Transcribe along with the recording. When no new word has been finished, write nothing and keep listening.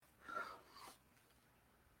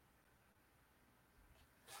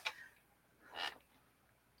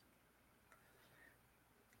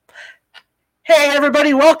Hey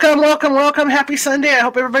everybody, welcome. Happy Sunday. I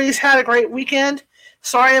hope everybody's had a great weekend.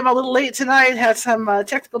 Sorry I'm a little late tonight. Had some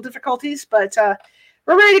technical difficulties, but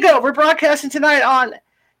we're ready to go. We're broadcasting tonight on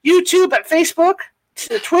YouTube, at Facebook,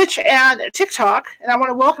 Twitch, and TikTok. And I want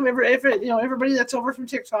to welcome everybody that's over from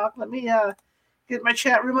TikTok. Let me get my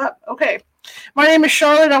chat room up. Okay. My name is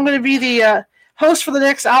Charlotte. I'm going to be the host for the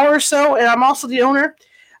next hour or so, and I'm also the owner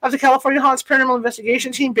of the California Haunts Paranormal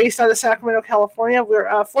Investigation Team based out of Sacramento, California.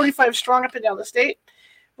 We're 45 strong up and down the state,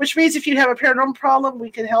 which means if you have a paranormal problem, we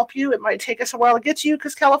can help you. It might take us a while to get to you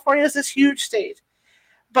because California is this huge state,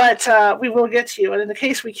 but we will get to you. And in the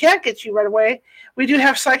case we can't get you right away, we do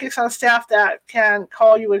have psychics on staff that can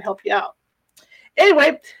call you and help you out.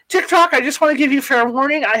 Anyway, TikTok, I just want to give you fair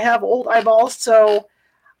warning. I have old eyeballs, so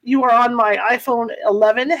you are on my iPhone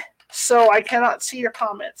 11, so I cannot see your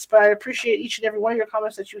comments, but I appreciate each and every one of your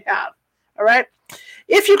comments that you have. All right?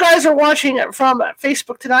 If you guys are watching from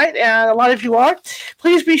Facebook tonight, and a lot of you are,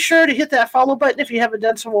 please be sure to hit that follow button if you haven't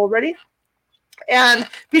done so already. And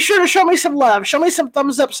be sure to show me some love. Show me some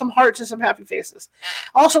thumbs up, some hearts, and some happy faces.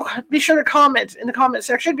 Also, be sure to comment in the comment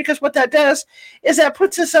section, because what that does is that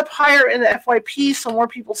puts us up higher in the FYP so more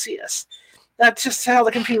people see us. That's just how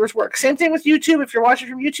the computers work. Same thing with YouTube. If you're watching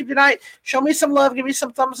from YouTube tonight, show me some love, give me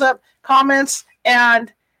some thumbs up, comments,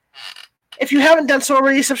 and if you haven't done so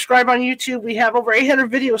already, subscribe on YouTube. We have over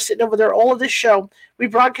 800 videos sitting over there, all of this show. We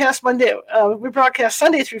broadcast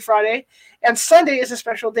Sunday through Friday, and Sunday is a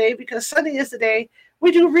special day because Sunday is the day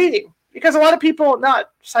we do reading. Because a lot of people,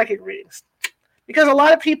 not psychic readings, because a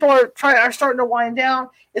lot of people are starting to wind down.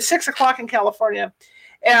 It's 6 o'clock in California.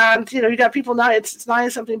 And, you got people now, it's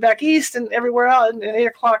 9-something back east and everywhere else, and 8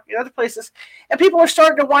 o'clock in other places. And people are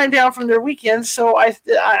starting to wind down from their weekends, so I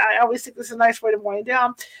always think this is a nice way to wind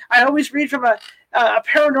down. I always read from a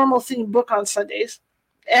paranormal-themed book on Sundays.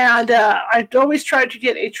 And I always try to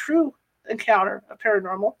get a true encounter of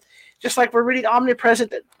paranormal, just like we're reading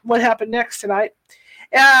Omnipresent, What Happened Next tonight.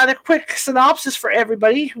 And a quick synopsis for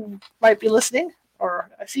everybody who might be listening,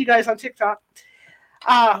 or I see you guys on TikTok.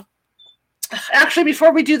 Actually,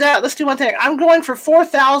 before we do that, let's do one thing. I'm going for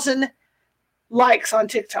 4,000 likes on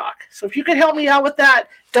TikTok. So if you could help me out with that,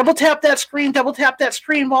 double tap that screen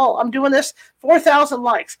while I'm doing this. 4,000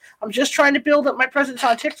 likes. I'm just trying to build up my presence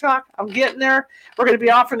on TikTok. I'm getting there. We're going to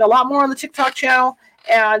be offering a lot more on the TikTok channel,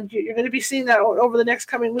 and you're going to be seeing that over the next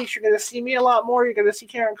coming weeks. You're going to see me a lot more. You're going to see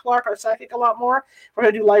Karen Clark, our psychic, a lot more. We're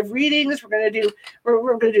going to do live readings. We're going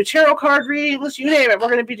to do tarot card readings. You name it, we're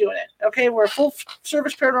going to be doing it. Okay, we're a full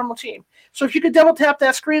service paranormal team. So if you could double tap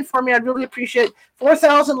that screen for me, I'd really appreciate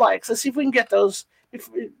 4,000 likes. Let's see if we can get those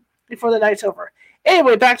before the night's over.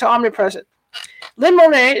 Anyway, back to Omnipresent. Lynn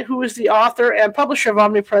Monet, who is the author and publisher of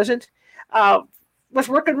Omnipresent, was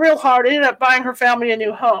working real hard, ended up buying her family a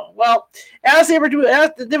new home. Well, as they weren't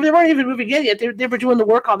even moving in yet, they were doing the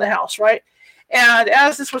work on the house, right? And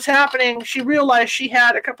as this was happening, she realized she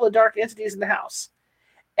had a couple of dark entities in the house.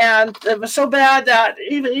 And it was so bad that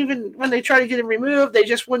even when they tried to get them removed, they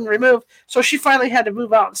just wouldn't remove. So she finally had to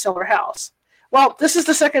move out and sell her house. Well, this is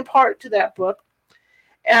the second part to that book.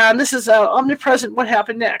 And this is Omnipresent, What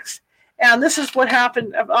Happened Next. And this is what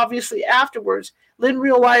happened, obviously, afterwards. Lynn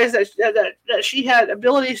realized that she had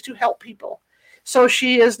abilities to help people. So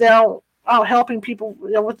she is now helping people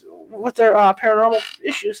with their paranormal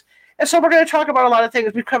issues. And so we're going to talk about a lot of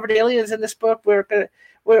things. We've covered aliens in this book. We're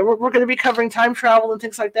going to be covering time travel and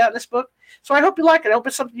things like that in this book. So I hope you like it. I hope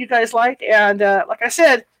it's something you guys like. And like I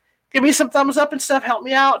said, give me some thumbs up and stuff. Help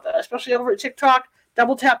me out, especially over at TikTok.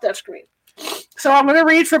 Double tap that screen. So I'm going to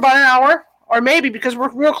read for about an hour, or maybe, because we're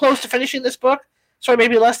real close to finishing this book, so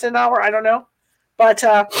maybe less than an hour. I don't know. But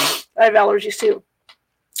I have allergies too.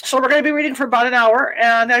 So we're going to be reading for about an hour,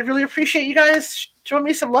 and I'd really appreciate you guys showing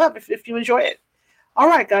me some love if you enjoy it. All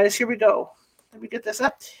right, guys, here we go. Let me get this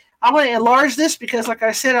up. I'm going to enlarge this because, like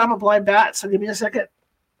I said, I'm a blind bat, so give me a second.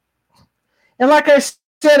 And like I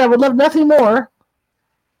said, I would love nothing more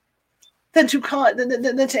than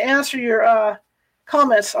to answer your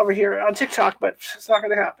comments over here on TikTok, but it's not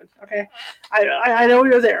going to happen, okay? I know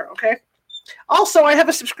you're there, okay? Also, I have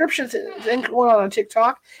a subscription thing going on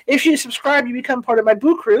TikTok. If you subscribe, you become part of my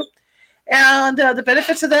Boo Crew. And the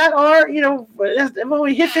benefits of that are, when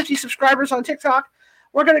we hit 50 subscribers on TikTok,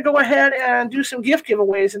 we're going to go ahead and do some gift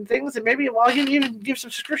giveaways and things, and maybe I'll even give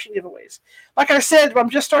some subscription giveaways. Like I said, I'm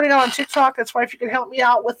just starting out on TikTok. That's why if you can help me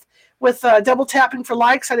out with double tapping for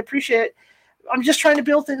likes, I'd appreciate it. I'm just trying to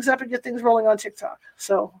build things up and get things rolling on TikTok.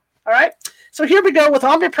 So, all right. So here we go with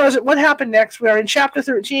Omnipresent. What happened next? We are in Chapter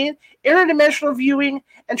 13, Interdimensional Viewing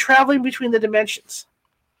and Traveling Between the Dimensions,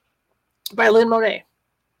 by Lynn Monet.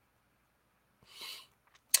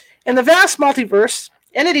 In the vast multiverse,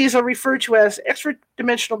 Entities are referred to as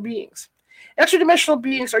extra-dimensional beings. Extra-dimensional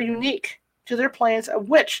beings are unique to their planes, of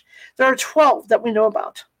which there are 12 that we know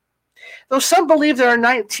about, though some believe there are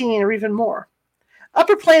 19 or even more.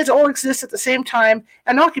 Upper planes all exist at the same time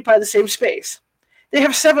and occupy the same space. They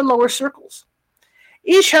have 7 lower circles.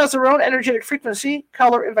 Each has their own energetic frequency,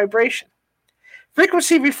 color, and vibration.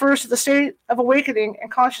 Frequency refers to the state of awakening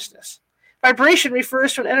and consciousness. Vibration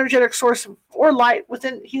refers to an energetic source or light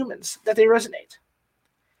within humans that they resonate.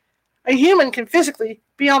 A human can physically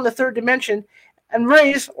be on the third dimension and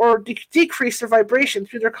raise or decrease their vibration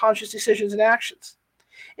through their conscious decisions and actions.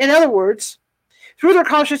 In other words, through their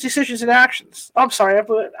conscious decisions and actions. I'm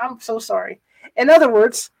so sorry. In other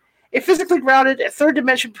words, a physically grounded third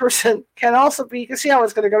dimension person can also be, you can see how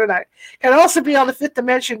it's going to go tonight, can also be on the fifth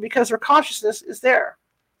dimension because their consciousness is there.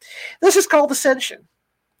 This is called ascension.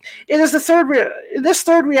 It is this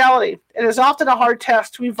third reality. It is often a hard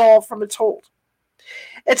task to evolve from its hold.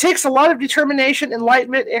 It takes a lot of determination,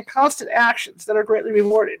 enlightenment, and constant actions that are greatly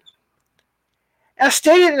rewarded. As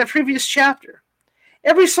stated in a previous chapter,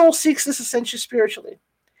 every soul seeks this ascension spiritually,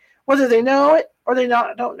 whether they know it or they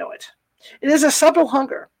don't know it. It is a subtle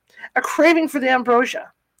hunger, a craving for the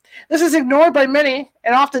ambrosia. This is ignored by many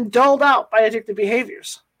and often dulled out by addictive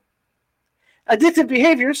behaviors. Addictive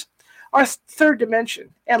behaviors are third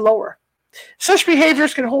dimension and lower. Such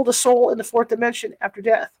behaviors can hold a soul in the fourth dimension after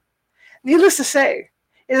death. Needless to say,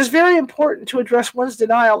 it is very important to address one's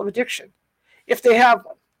denial of addiction, if they have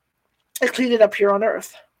one, and clean it up here on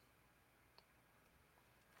earth.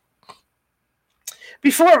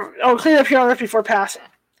 Clean it up here on earth before passing.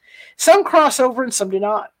 Some cross over and some do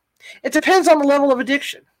not. It depends on the level of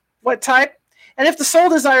addiction, what type, and if the soul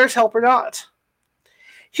desires help or not.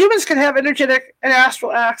 Humans can have energetic and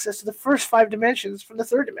astral access to the first 5 dimensions from the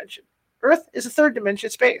third dimension. Earth is a third dimension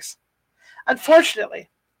space. Unfortunately,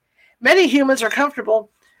 many humans are comfortable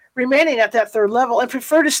remaining at that third level and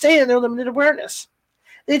prefer to stay in their limited awareness.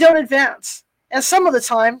 They don't advance, and some of the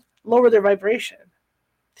time lower their vibration.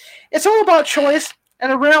 It's all about choice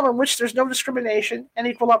and a realm in which there's no discrimination and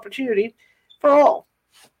equal opportunity for all.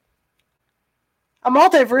 A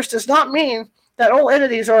multiverse does not mean that all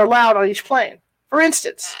entities are allowed on each plane. For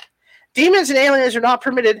instance, demons and aliens are not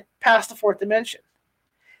permitted past the fourth dimension.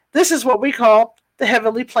 This is what we call the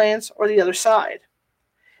heavenly planes or the other side.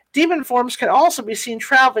 Demon forms can also be seen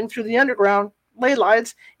traveling through the underground ley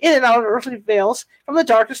lines in and out of earthly veils from the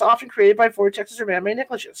darkness often created by vortexes or man-made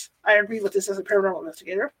negligence. I agree with this as a paranormal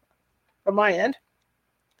investigator from my end.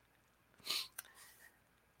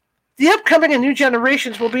 The upcoming and new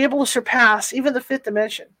generations will be able to surpass even the fifth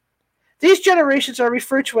dimension. These generations are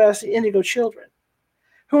referred to as the indigo children,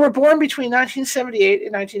 who were born between 1978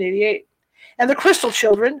 and 1988, and the crystal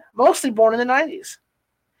children, mostly born in the 90s.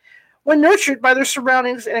 When nurtured by their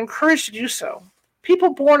surroundings and encouraged to do so,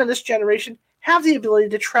 people born in this generation have the ability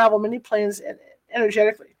to travel many planes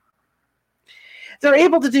energetically. They're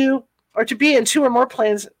able to do or to be in 2 or more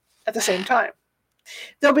planes at the same time.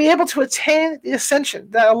 They'll be able to attain the ascension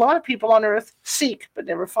that a lot of people on Earth seek but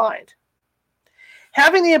never find.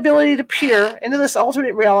 Having the ability to peer into this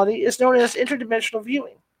alternate reality is known as interdimensional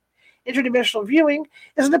viewing. Interdimensional viewing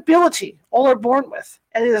is an ability all are born with,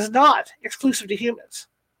 and it is not exclusive to humans.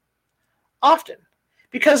 Often,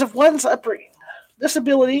 because of one's upbringing, this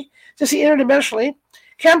ability to see interdimensionally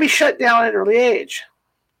can be shut down at an early age.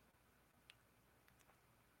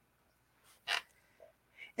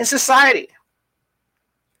 In society,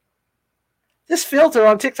 this filter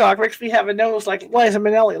on TikTok makes me have a nose like Liza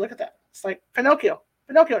Minnelli. Look at that. It's like Pinocchio.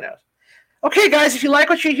 Pinocchio nose. Okay, guys, if you like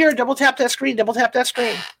what you hear, double tap that screen. Double tap that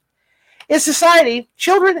screen. In society,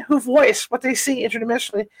 children who voice what they see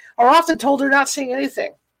interdimensionally are often told they're not seeing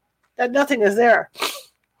anything, that nothing is there,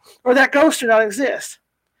 or that ghosts do not exist.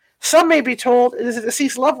 Some may be told it is a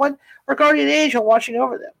deceased loved one or guardian angel watching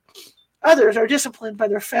over them. Others are disciplined by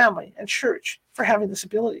their family and church for having this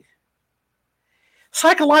ability.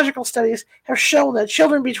 Psychological studies have shown that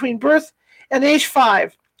children between birth and age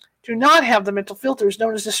 5 do not have the mental filters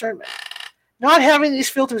known as discernment. Not having these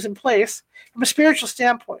filters in place, from a spiritual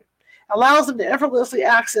standpoint, allows them to effortlessly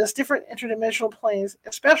access different interdimensional planes,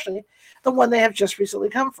 especially the one they have just recently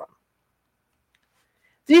come from.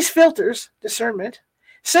 These filters, discernment,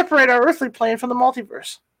 separate our earthly plane from the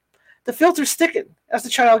multiverse. The filters thicken as the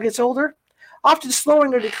child gets older, often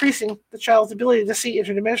slowing or decreasing the child's ability to see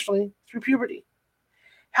interdimensionally through puberty.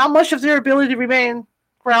 How much of their ability to remain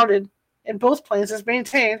grounded in both planes is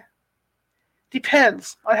maintained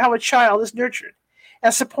depends on how a child is nurtured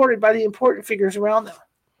and supported by the important figures around them.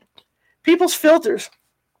 People's filters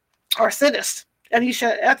are thinnest at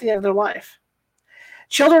the end of their life.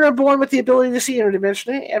 Children are born with the ability to see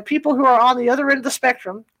interdimensionally, and people who are on the other end of the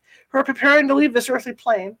spectrum, who are preparing to leave this earthly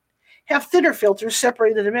plane, have thinner filters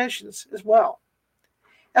separating the dimensions as well.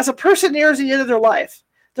 As a person nears the end of their life,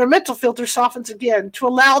 their mental filter softens again to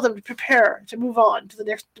allow them to prepare to move on to the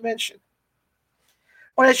next dimension.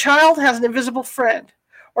 When a child has an invisible friend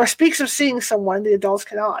or speaks of seeing someone the adults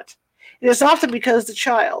cannot, it is often because the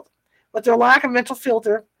child, with their lack of mental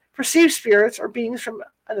filter, perceives spirits or beings from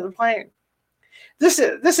another plane. This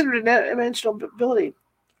interdimensional ability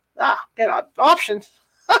option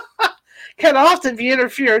can often be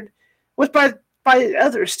interfered with by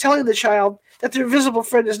others, telling the child that their invisible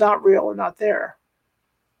friend is not real or not there.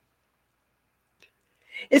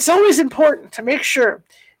 It's always important to make sure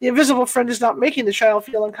the invisible friend is not making the child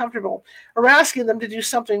feel uncomfortable or asking them to do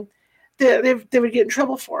something that they would get in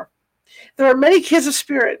trouble for. There are many kids of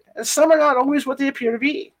spirit, and some are not always what they appear to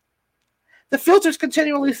be. The filters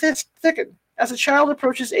continually thicken as a child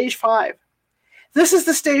approaches age 5. This is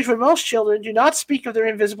the stage when most children do not speak of their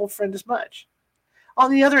invisible friend as much.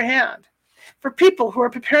 On the other hand, for people who are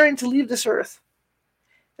preparing to leave this earth,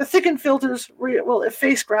 the thickened filters will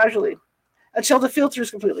efface gradually until the filter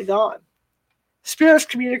is completely gone. Spirits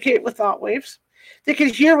communicate with thought waves. They can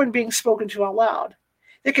hear when being spoken to out loud.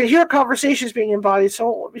 They can hear conversations between embodied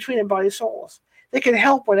souls. They can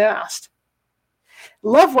help when asked.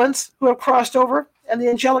 Loved ones who have crossed over in the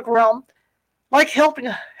angelic realm like helping,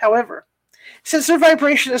 however. Since their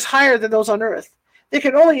vibration is higher than those on earth, they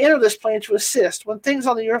can only enter this plane to assist when things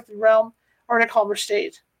on the earthly realm are in a calmer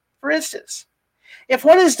state. For instance, if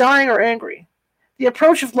one is dying or angry, the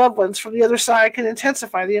approach of loved ones from the other side can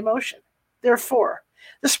intensify the emotion. Therefore,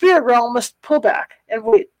 the spirit realm must pull back and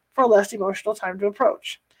wait for a less emotional time to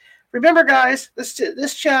approach. Remember, guys,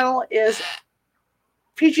 this channel is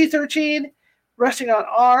PG-13, resting on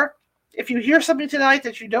R. If you hear something tonight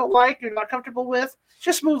that you don't like, you're not comfortable with,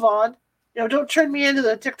 just move on. Don't turn me into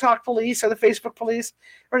the TikTok police or the Facebook police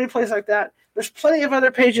or any place like that. There's plenty of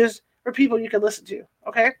other pages or people you can listen to,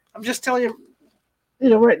 okay? I'm just telling you,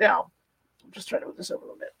 right now. I'm just trying to move this over a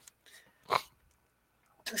little bit.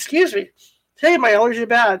 Excuse me. Today my allergies are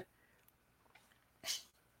bad.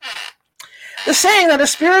 The saying that a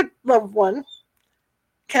spirit loved one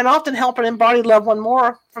can often help an embodied loved one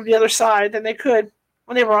more from the other side than they could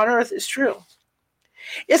when they were on Earth is true.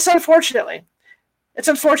 It's unfortunate,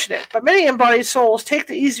 but many embodied souls take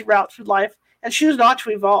the easy route through life and choose not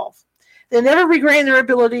to evolve. They never regain their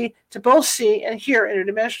ability to both see and hear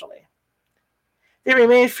interdimensionally. They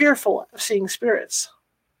remain fearful of seeing spirits.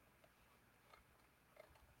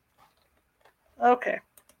 Okay.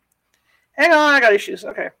 Hang on, I got issues.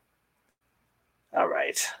 Okay. All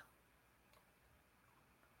right.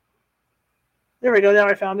 There we go. Now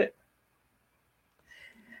I found it.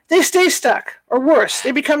 They stay stuck, or worse,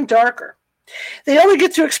 they become darker. They only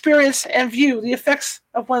get to experience and view the effects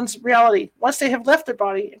of one's reality once they have left their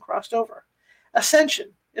body and crossed over.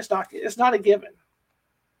 Ascension is not a given.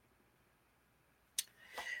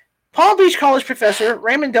 Palm Beach College professor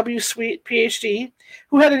Raymond W. Sweet, Ph.D.,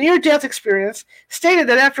 who had a near-death experience, stated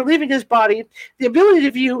that after leaving his body, the ability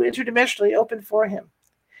to view interdimensionally opened for him.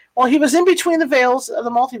 While he was in between the veils of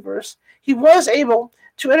the multiverse, he was able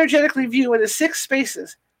to energetically view into 6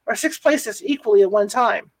 places equally at one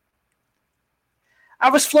time. I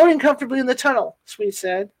was floating comfortably in the tunnel, Sweet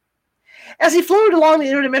said. As he floated along the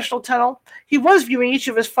interdimensional tunnel, he was viewing each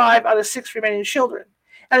of his 5 out of 6 remaining children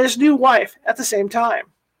and his new wife at the same time.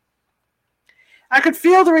 I could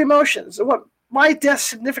feel their emotions and what my death's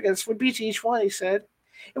significance would be to each one, he said.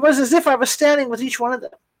 It was as if I was standing with each one of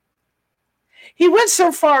them. He went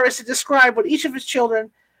so far as to describe what each of his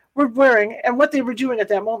children were wearing and what they were doing at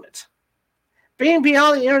that moment. Being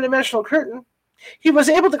beyond the interdimensional curtain, he was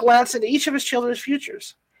able to glance into each of his children's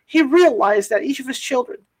futures. He realized that each of his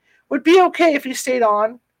children would be okay if he stayed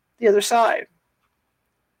on the other side.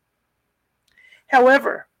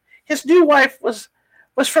 However, his new wife was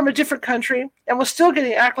from a different country and was still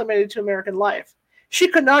getting acclimated to American life. She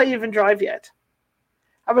could not even drive yet.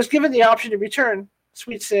 I was given the option to return,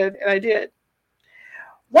 Sweet said, and I did.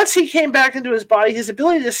 Once he came back into his body, his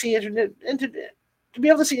ability to see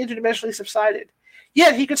interdimensionally subsided.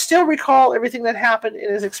 Yet he could still recall everything that happened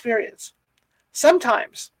in his experience.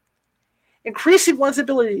 Sometimes, increasing one's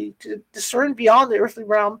ability to discern beyond the earthly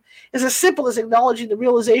realm is as simple as acknowledging the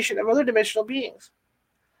realization of other dimensional beings.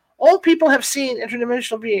 All people have seen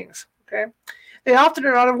interdimensional beings. Okay, they often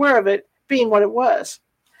are not aware of it being what it was.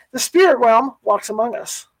 The spirit realm walks among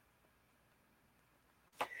us.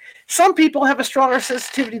 Some people have a stronger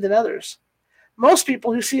sensitivity than others. Most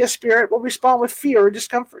people who see a spirit will respond with fear or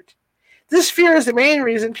discomfort. This fear is the main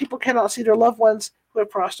reason people cannot see their loved ones who have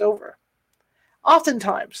crossed over.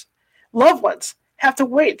 Oftentimes, loved ones have to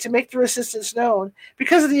wait to make their assistance known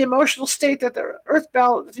because of the emotional state that the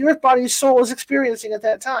earth body's soul is experiencing at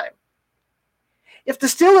that time. If the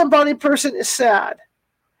still embodied person is sad,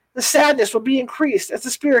 the sadness will be increased as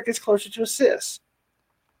the spirit gets closer to assist.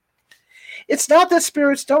 It's not that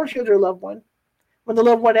spirits don't hear their loved one when the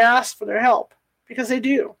loved one asks for their help, because they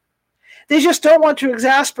do. They just don't want to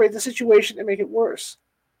exasperate the situation and make it worse.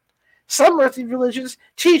 Some earthly religions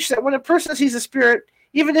teach that when a person sees a spirit,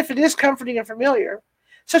 even if it is comforting and familiar,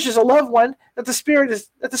 such as a loved one, that the spirit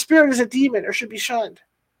is a demon or should be shunned.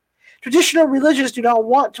 Traditional religions do not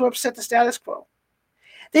want to upset the status quo.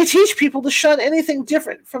 They teach people to shun anything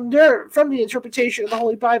different from the interpretation of the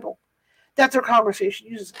Holy Bible that their congregation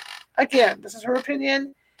uses. Again, this is her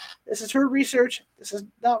opinion. This is her research. This is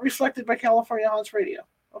not reflected by California Haunts Radio.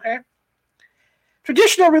 Okay?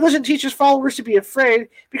 Traditional religion teaches followers to be afraid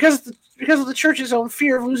because of the church's own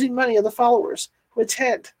fear of losing money on the followers who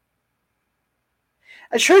attend.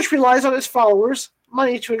 A church relies on its followers'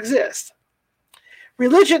 money to exist.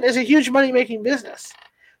 Religion is a huge money-making business.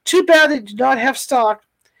 Too bad they do not have stock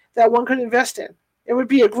that one could invest in. It would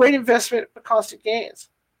be a great investment with constant gains.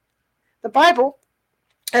 The Bible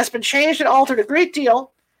has been changed and altered a great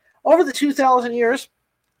deal over the 2,000 years.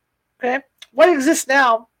 Okay? What exists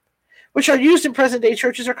now, which are used in present-day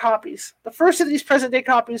churches, are copies. The first of these present-day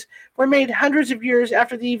copies were made hundreds of years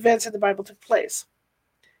after the events in the Bible took place.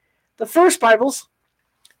 The first Bibles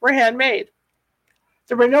were handmade.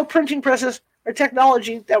 There were no printing presses or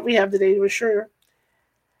technology that we have today to assure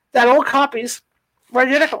that old copies were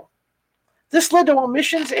identical. This led to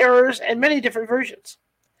omissions, errors, and many different versions.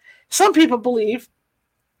 Some people believe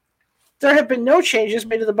there have been no changes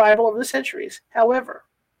made to the Bible over the centuries. However,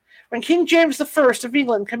 when King James I of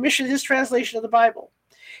England commissioned his translation of the Bible,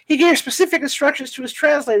 he gave specific instructions to his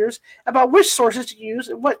translators about which sources to use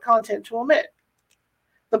and what content to omit.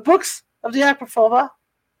 The books of the Apocrypha,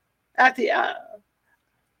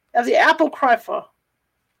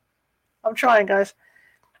 I'm trying, guys,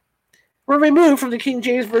 were removed from the King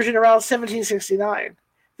James Version around 1769.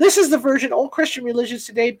 This is the version all Christian religions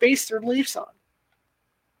today base their beliefs on.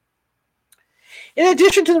 In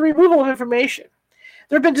addition to the removal of information,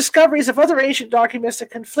 there have been discoveries of other ancient documents that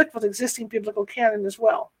conflict with existing biblical canon as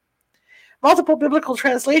well. Multiple biblical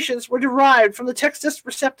translations were derived from the Textus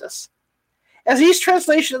Receptus, as each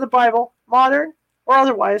translation of the Bible, modern or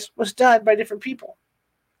otherwise, was done by different people.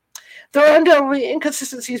 There are undoubtedly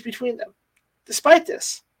inconsistencies between them. Despite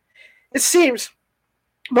this, it seems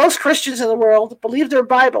most Christians in the world believe their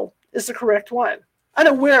Bible is the correct one,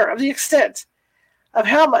 unaware of the extent of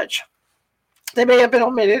how much they may have been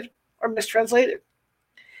omitted or mistranslated.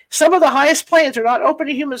 Some of the highest planes are not open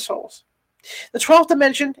to human souls. The 12th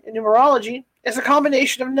dimension in numerology is a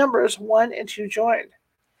combination of numbers 1 and 2 joined.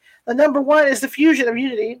 The number 1 is the fusion of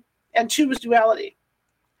unity, and 2 is duality.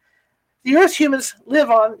 The Earth humans live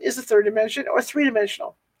on is the 3rd dimension, or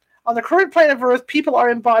 3-dimensional. On the current plane of Earth, people are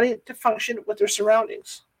embodied to function with their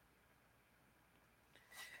surroundings.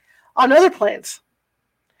 On other planes,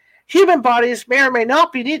 human bodies may or may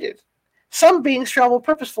not be needed. Some beings travel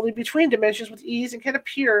purposefully between dimensions with ease and can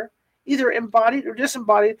appear either embodied or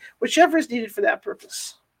disembodied, whichever is needed for that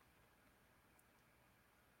purpose.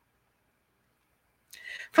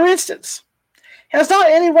 For instance, has not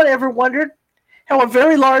anyone ever wondered how a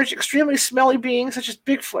very large, extremely smelly being such as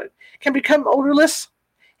Bigfoot can become odorless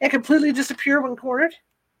and completely disappear when cornered?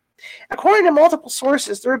 According to multiple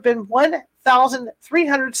sources, there have been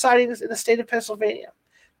 1,300 sightings in the state of Pennsylvania,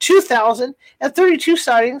 2,032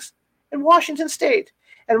 sightings in Washington State,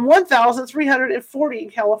 and 1,340 in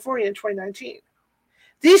California in 2019.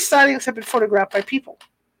 These sightings have been photographed by people.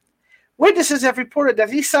 Witnesses have reported that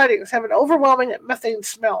these sightings have an overwhelming methane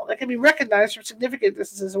smell that can be recognized from significant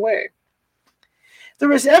distances away.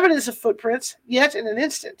 There is evidence of footprints, yet in an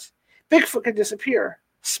instant, Bigfoot can disappear,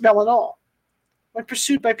 smell and all, when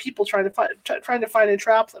pursued by people trying to find and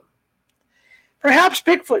trap them. Perhaps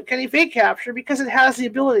Bigfoot can evade capture because it has the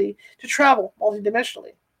ability to travel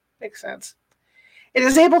multidimensionally. Makes sense. It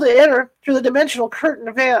is able to enter through the dimensional curtain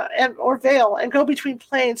or veil and go between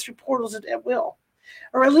planes through portals at will,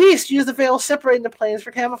 or at least use the veil separating the planes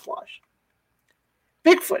for camouflage.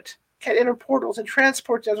 Bigfoot can enter portals and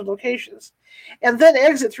transport to other locations, and then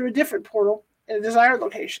exit through a different portal in a desired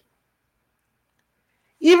location.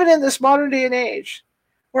 Even in this modern day and age,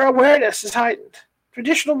 where awareness is heightened,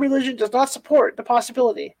 traditional religion does not support the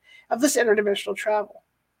possibility of this interdimensional travel.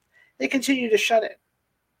 They continue to shun it.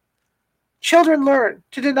 Children learn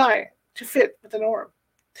to deny to fit with the norm.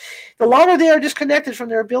 The longer they are disconnected from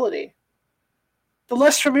their ability, the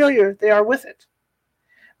less familiar they are with it.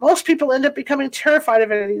 Most people end up becoming terrified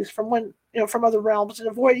of entities from when from other realms and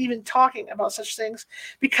avoid even talking about such things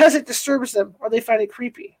because it disturbs them or they find it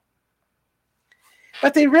creepy.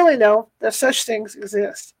 But they really know that such things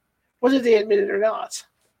exist, whether they admit it or not.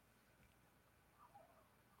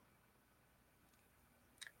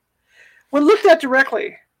 When looked at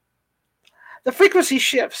directly, the frequency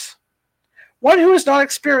shifts. One who is not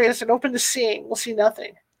experienced and open to seeing will see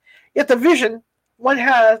nothing. Yet the vision one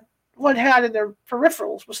had in their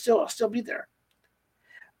peripherals will still be there.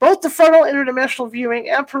 Both the frontal interdimensional viewing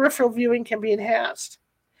and peripheral viewing can be enhanced.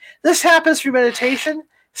 This happens through meditation,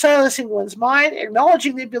 silencing one's mind,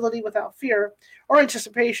 acknowledging the ability without fear or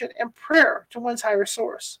anticipation, and prayer to one's higher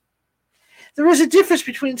source. There is a difference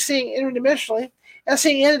between seeing interdimensionally and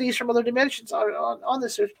seeing entities from other dimensions on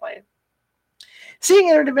this earth plane. Seeing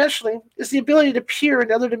interdimensionally is the ability to peer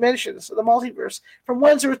into other dimensions of the multiverse from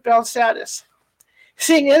one's earthbound status.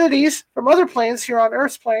 Seeing entities from other planes here on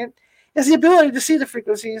Earth's plane is the ability to see the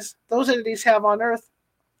frequencies those entities have on Earth.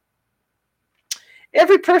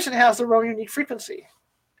 Every person has their own unique frequency.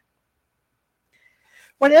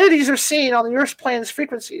 When entities are seen on the Earth's plane's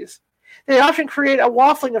frequencies, they often create a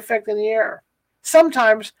waffling effect in the air.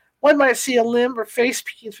 Sometimes one might see a limb or face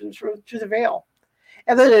peeking through the veil,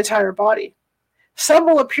 and then an entire body. Some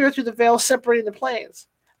will appear through the veil separating the planes.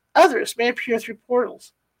 Others may appear through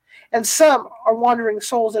portals. And some are wandering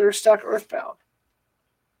souls that are stuck earthbound.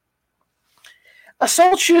 A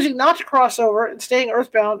soul choosing not to cross over and staying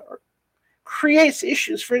earthbound creates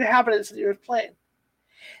issues for inhabitants of the earth plane.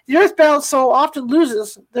 The earthbound soul often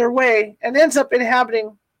loses their way and ends up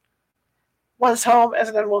inhabiting one's home as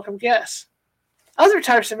an unwelcome guest. Other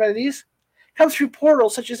types of entities come through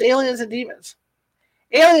portals such as aliens and demons.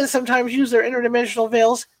 Aliens sometimes use their interdimensional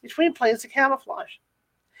veils between planes to camouflage.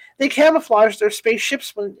 They camouflage their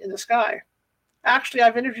spaceships when in the sky. Actually,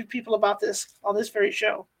 I've interviewed people about this on this very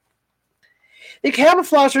show. They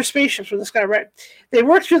camouflage their spaceships in the sky, right? They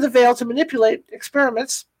work through the veil to manipulate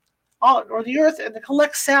experiments on or the Earth and to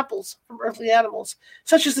collect samples from earthly animals,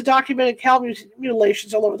 such as the documented cow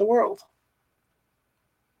mutilations all over the world.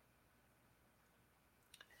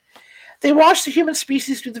 They watch the human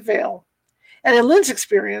species through the veil, and in Lynn's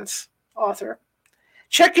experience, author,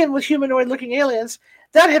 check in with humanoid-looking aliens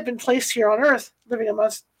that have been placed here on Earth, living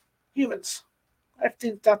amongst humans. I've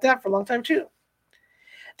thought that for a long time, too.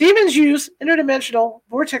 Demons use interdimensional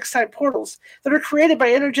vortex-type portals that are created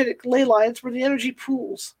by energetic ley lines where the energy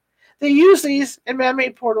pools. They use these and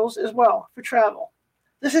man-made portals as well for travel.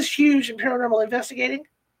 This is huge in paranormal investigating.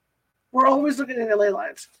 We're always looking into ley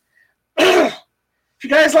lines. If you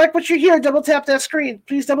guys like what you hear, double tap that screen.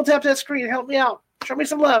 Please double tap that screen. Help me out. Show me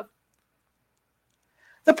some love.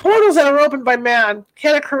 The portals that are opened by man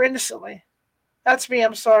can occur innocently. That's me,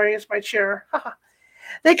 I'm sorry. It's my chair.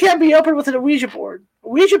 They can be opened with an Ouija board. A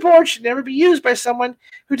Ouija board should never be used by someone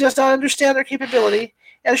who does not understand their capability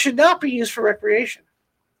and should not be used for recreation.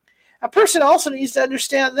 A person also needs to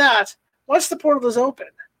understand that, once the portal is open,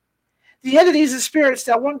 the entities and spirits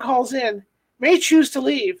that one calls in may choose to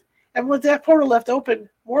leave, and with that portal left open,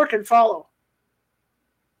 more can follow.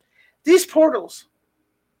 These portals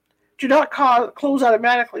do not close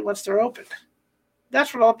automatically once they're opened.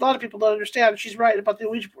 That's what a lot of people don't understand. She's right about the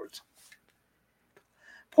Ouija boards.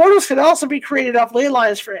 Portals can also be created off ley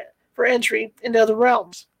lines for entry into other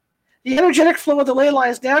realms. The energetic flow of the ley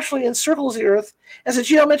lines naturally encircles the Earth as a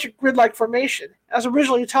geometric grid-like formation, as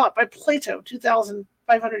originally taught by Plato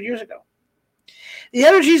 2,500 years ago. The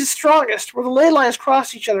energy is strongest where the ley lines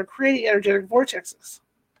cross each other, creating energetic vortexes.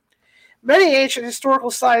 Many ancient historical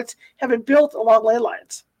sites have been built along ley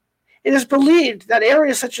lines. It is believed that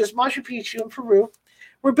areas such as Machu Picchu in Peru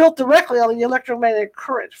were built directly on the electromagnetic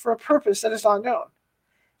current for a purpose that is not known.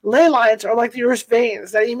 Ley lines are like the Earth's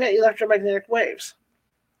veins that emit electromagnetic waves.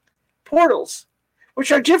 Portals,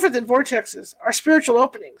 which are different than vortexes, are spiritual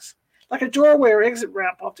openings, like a doorway or exit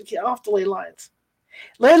ramp off the ley lines.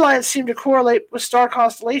 Ley lines seem to correlate with star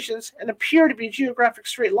constellations and appear to be geographic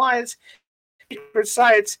straight lines at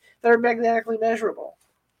sites that are magnetically measurable.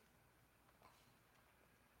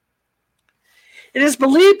 It is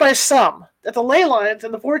believed by some that the ley lines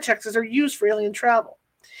and the vortexes are used for alien travel.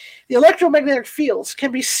 The electromagnetic fields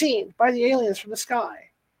can be seen by the aliens from the sky.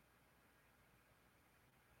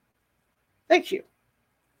 Thank you.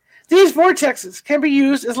 These vortexes can be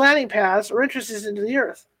used as landing pads or entrances into the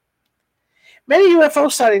Earth. Many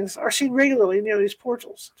UFO sightings are seen regularly near these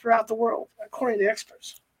portals throughout the world, according to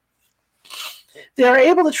experts. They are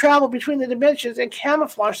able to travel between the dimensions and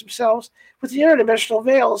camouflage themselves with the interdimensional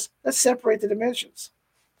veils that separate the dimensions.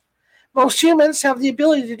 Most humans have the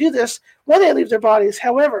ability to do this when they leave their bodies.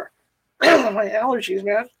 However, my allergies,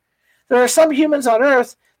 man. There are some humans on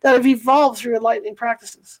Earth that have evolved through enlightening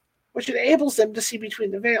practices. which enables them to see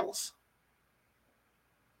between the veils.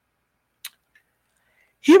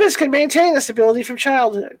 Humans can maintain this ability from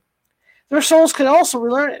childhood. Their souls can also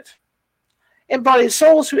relearn it. Embodied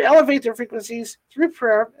souls who elevate their frequencies through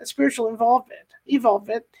prayer and spiritual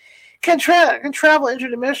involvement can travel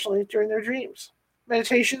interdimensionally during their dreams,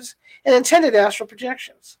 meditations, and intended astral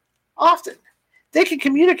projections. Often, they can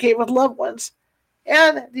communicate with loved ones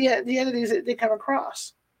and the entities that they come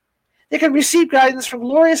across. They can receive guidance from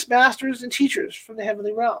glorious masters and teachers from the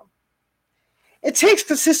heavenly realm. It takes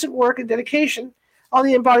consistent work and dedication on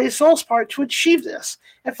the embodied soul's part to achieve this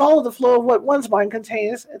and follow the flow of what one's mind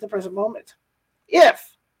contains at the present moment.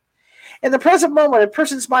 If, in the present moment, a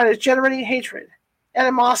person's mind is generating hatred,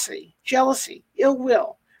 animosity, jealousy, ill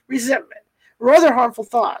will, resentment, or other harmful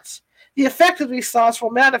thoughts, the effect of these thoughts will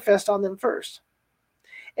manifest on them first.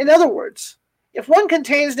 In other words, if one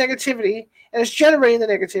contains negativity and is generating the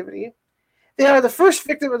negativity, they are the first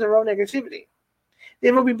victim of their own negativity.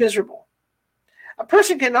 They will be miserable. A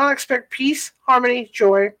person cannot expect peace, harmony,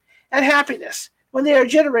 joy, and happiness when they are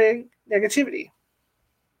generating negativity.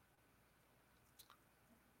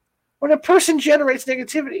 When a person generates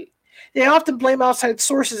negativity, they often blame outside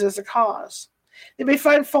sources as the cause. They may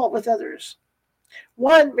find fault with others.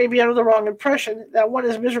 One may be under the wrong impression that one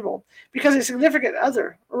is miserable because a significant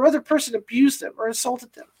other or other person abused them or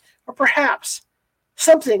insulted them, or perhaps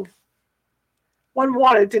something one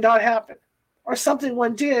wanted did not happen, or something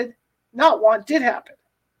one did not want did happen.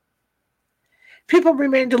 People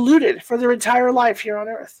remain deluded for their entire life here on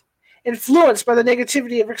earth, influenced by the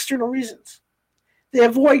negativity of external reasons. They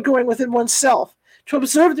avoid going within oneself to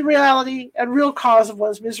observe the reality and real cause of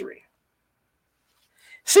one's misery.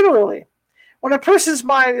 Similarly, when a person's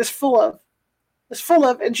mind is full of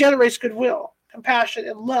and generates goodwill, compassion,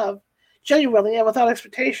 and love, genuinely and without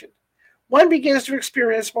expectation, one begins to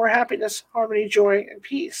experience more happiness, harmony, joy, and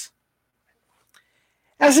peace.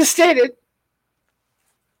 As is stated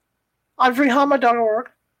on freehama.org,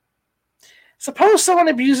 suppose someone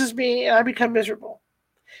abuses me and I become miserable.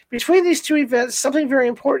 Between these two events, something very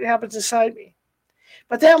important happens inside me,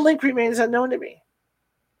 but that link remains unknown to me.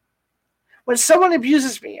 When someone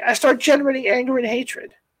abuses me, I start generating anger and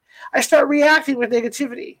hatred. I start reacting with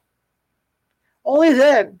negativity. Only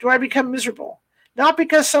then do I become miserable, not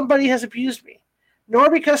because somebody has abused me, nor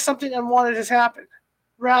because something unwanted has happened.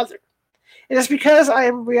 Rather, it is because I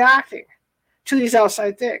am reacting to these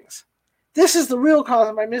outside things. This is the real cause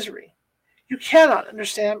of my misery. You cannot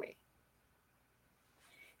understand me.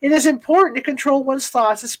 It is important to control one's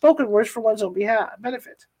thoughts and spoken words for one's own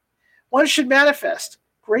benefit. One should manifest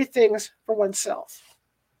great things for oneself.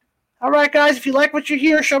 All right, guys, if you like what you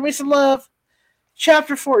hear, show me some love.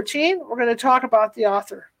 Chapter 14, we're going to talk about the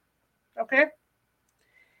author. Okay?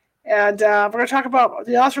 And we're going to talk about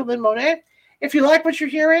the author, Lynn Monet. If you like what you're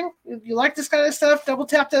hearing, if you like this kind of stuff, double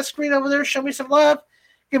tap that screen over there, show me some love,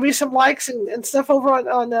 give me some likes and stuff over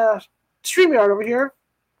on StreamYard over here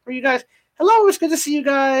for you guys. Hello, it's good to see you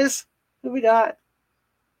guys. Who we got?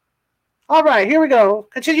 All right, here we go.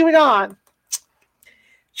 Continuing on.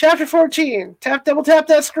 Chapter 14. Double tap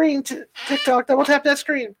that screen. TikTok, double tap that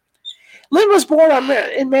screen. Lynn was born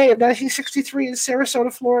in May of 1963 in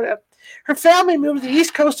Sarasota, Florida. Her family moved to the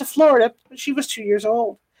east coast of Florida when she was 2 years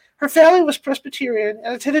old. Her family was Presbyterian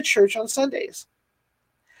and attended church on Sundays.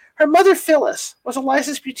 Her mother, Phyllis, was a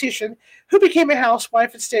licensed beautician who became a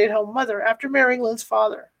housewife and stay-at-home mother after marrying Lynn's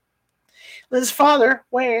father. Lynn's father,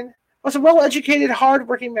 Wayne, was a well-educated,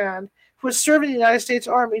 hard-working man who had served in the United States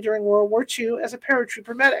Army during World War II as a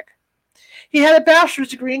paratrooper medic. He had a bachelor's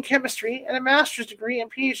degree in chemistry and a master's degree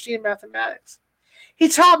and PhD in mathematics. He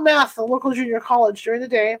taught math at the local junior college during the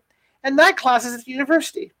day and night classes at the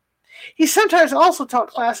university. He sometimes also taught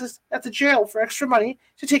classes at the jail for extra money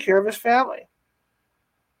to take care of his family.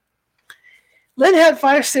 Lynn had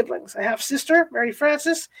 5 siblings, a half-sister, Mary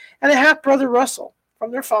Frances, and a half-brother, Russell,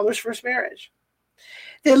 from their father's first marriage.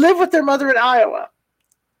 They lived with their mother in Iowa.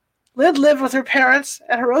 Lynn lived with her parents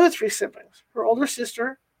and her other 3 siblings, her older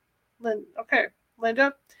sister,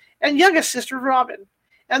 Linda, and youngest sister, Robin,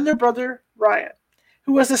 and their brother, Ryan,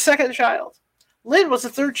 who was the second child. Lynn was the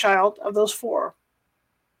third child of those 4.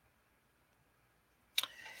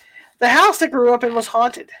 The house they grew up in was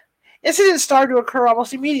haunted. Incidents started to occur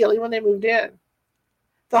almost immediately when they moved in.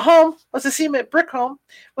 The home was a cement brick home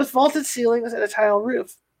with vaulted ceilings and a tile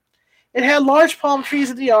roof. It had large palm trees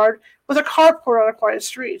in the yard with a carport on a quiet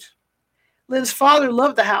street. Lynn's father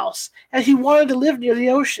loved the house, and he wanted to live near the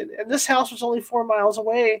ocean, and this house was only 4 miles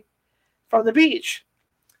away from the beach.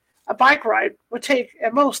 A bike ride would take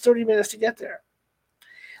at most 30 minutes to get there.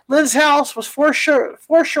 Lynn's house was four short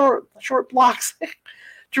blocks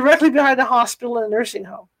directly behind a hospital and a nursing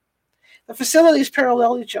home. The facilities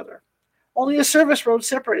paralleled each other. Only a service road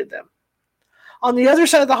separated them. On the other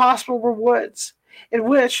side of the hospital were woods, in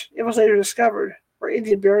which, it was later discovered, were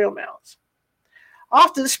Indian burial mounds.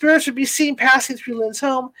 Often, spirits would be seen passing through Lynn's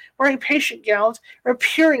home, wearing patient gowns, or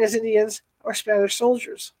appearing as Indians or Spanish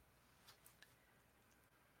soldiers.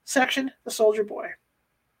 Section, The Soldier Boy.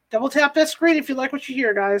 Double tap that screen if you like what you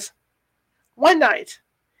hear, guys. One night,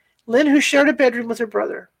 Lynn, who shared a bedroom with her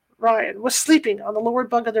brother, Ryan, was sleeping on the lower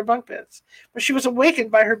bunk of their bunk beds, when she was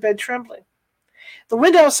awakened by her bed trembling. The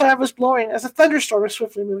wind outside was blowing as a thunderstorm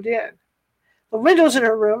swiftly moved in. The windows in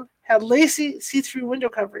her room had lacy, see-through window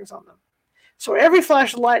coverings on them, so every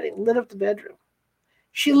flash of lightning lit up the bedroom.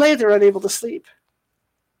 She lay there unable to sleep.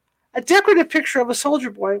 A decorative picture of a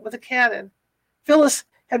soldier boy with a cannon Phyllis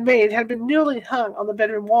had made had been newly hung on the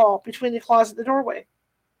bedroom wall between the closet and the doorway.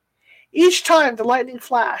 Each time the lightning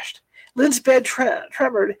flashed, Lynn's bed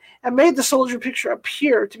tremored and made the soldier picture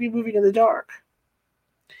appear to be moving in the dark.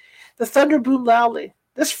 The thunder boomed loudly.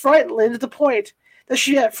 This frightened Lynn to the point that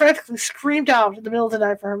she had frantically screamed out in the middle of the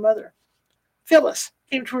night for her mother. Phyllis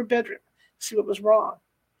came to her bedroom to see what was wrong.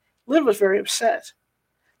 Lynn was very upset.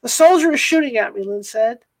 "The soldier is shooting at me," Lynn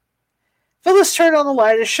said. Phyllis turned on the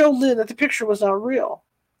light and showed Lynn that the picture was not real.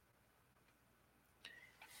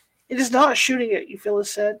 "It is not shooting at you,"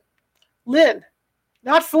 Phyllis said. Lynn,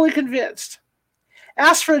 not fully convinced,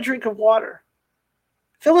 asked for a drink of water.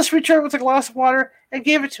 Phyllis returned with a glass of water and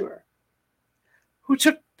gave it to her.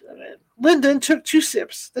 Lynn then took 2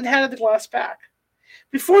 sips, then handed the glass back.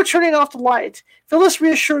 Before turning off the light, Phyllis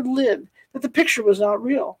reassured Lynn that the picture was not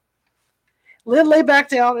real. Lynn lay back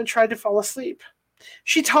down and tried to fall asleep.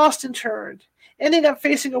 She tossed and turned, ending up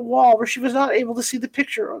facing a wall where she was not able to see the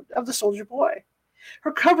picture of the soldier boy.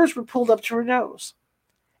 Her covers were pulled up to her nose.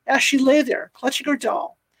 As she lay there, clutching her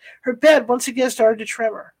doll, her bed once again started to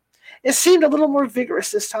tremor. It seemed a little more vigorous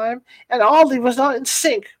this time, and oddly was not in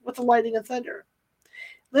sync with the lightning and thunder.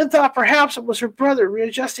 Lynn thought perhaps it was her brother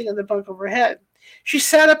readjusting in the bunk overhead. She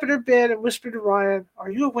sat up in her bed and whispered to Ryan, "Are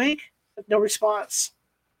you awake?" With no response.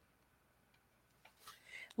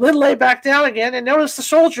 Lynn lay back down again and noticed the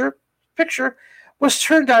soldier picture was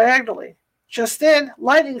turned diagonally. Just then,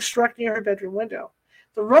 lightning struck near her bedroom window.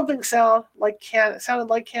 The rumbling sounded like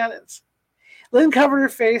cannons. Lynn covered her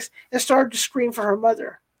face and started to scream for her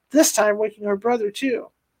mother, this time waking her brother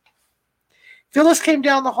too. Phyllis came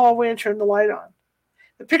down the hallway and turned the light on.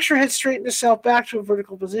 The picture had straightened itself back to a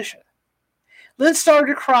vertical position. Lynn started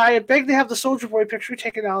to cry and begged to have the soldier boy picture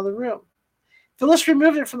taken out of the room. Phyllis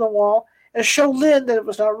removed it from the wall and showed Lynn that it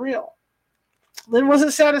was not real. Lynn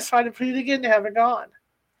wasn't satisfied and pleaded again to have it gone.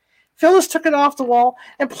 Phyllis took it off the wall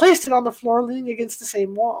and placed it on the floor, leaning against the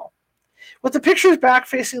same wall, with the picture's back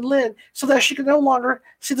facing Lynn so that she could no longer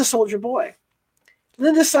see the soldier boy.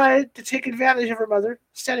 Lynn decided to take advantage of her mother,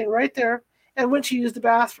 standing right there, and went to use the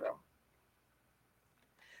bathroom.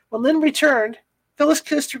 When Lynn returned, Phyllis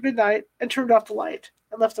kissed her goodnight and turned off the light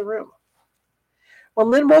and left the room. When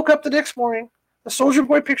Lynn woke up the next morning, the soldier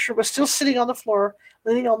boy picture was still sitting on the floor,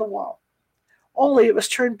 leaning on the wall. Only it was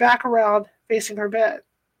turned back around, facing her bed.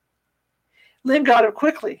 Lynn got up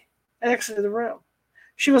quickly and exited the room.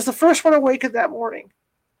 She was the first one awakened that morning.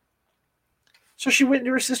 So she went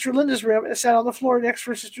into her sister Linda's room and sat on the floor next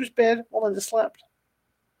to her sister's bed while Linda slept.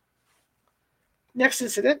 Next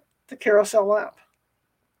incident, the carousel lamp.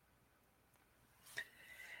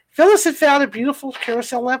 Phyllis had found a beautiful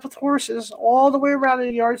carousel lamp with horses all the way around in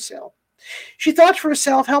a yard sale. She thought to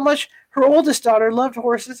herself how much her oldest daughter loved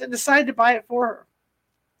horses and decided to buy it for her.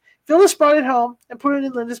 Phyllis brought it home and put it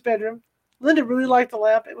in Linda's bedroom. Linda really liked the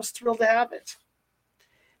lamp and was thrilled to have it.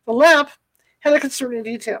 The lamp had a concerning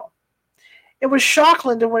detail. It would shock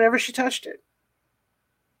Linda whenever she touched it.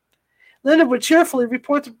 Linda would tearfully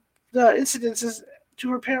report the incidences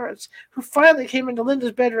to her parents, who finally came into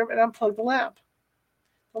Linda's bedroom and unplugged the lamp.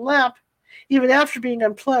 The lamp, even after being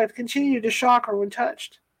unplugged, continued to shock her when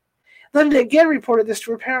touched. Linda again reported this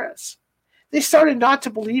to her parents. They started not to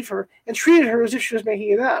believe her and treated her as if she was making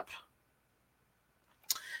it up.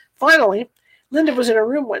 Finally, Linda was in her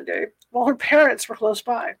room one day while her parents were close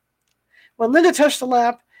by. When Linda touched the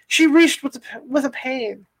lamp, she reached with a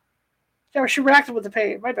pain. No, she reacted with the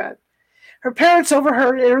pain. My bad. Her parents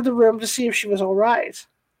overheard and entered the room to see if she was all right.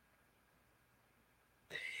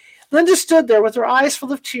 Linda stood there with her eyes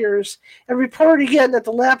full of tears and reported again that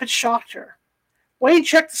the lamp had shocked her. Wayne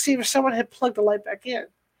checked to see if someone had plugged the light back in.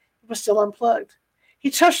 It was still unplugged.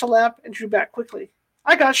 He touched the lamp and drew back quickly.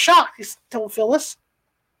 "I got shocked," he told Phyllis.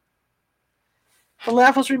 The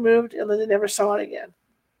lamp was removed and Linda never saw it again.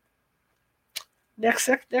 Next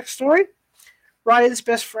story, Ryan's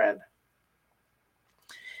best friend.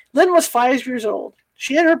 Lynn was 5 years old.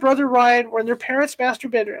 She and her brother Ryan were in their parents' master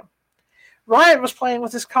bedroom. Ryan was playing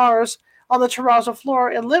with his cars on the terrazzo floor,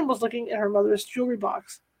 and Lynn was looking at her mother's jewelry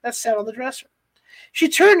box that sat on the dresser. She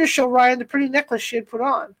turned to show Ryan the pretty necklace she had put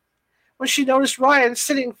on, when she noticed Ryan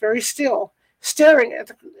sitting very still, staring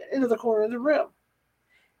into the corner of the room.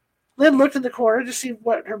 Lynn looked in the corner to see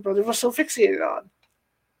what her brother was so fixated on.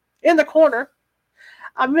 In the corner,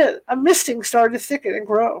 a misting started to thicken and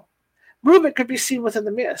grow. Movement could be seen within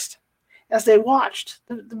the mist. As they watched,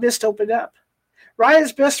 the mist opened up.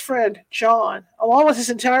 Ryan's best friend, John, along with his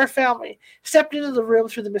entire family, stepped into the room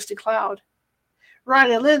through the misty cloud.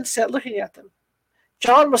 Ryan and Lynn sat looking at them.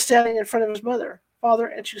 John was standing in front of his mother, father,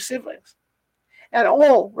 and 2 siblings, and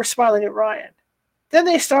all were smiling at Ryan. Then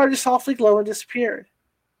they started to softly glow and disappeared.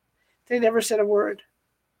 They never said a word.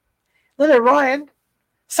 Lynn and Ryan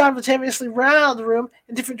simultaneously ran out of the room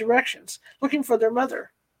in different directions, looking for their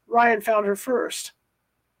mother. Ryan found her first.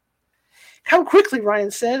 "Come quickly," Ryan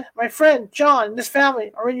said. "My friend, John, and his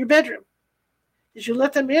family are in your bedroom." "Did you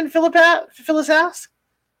let them in?" Phyllis asked.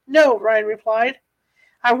 "No," Ryan replied.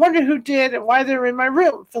 "I wonder who did and why they're in my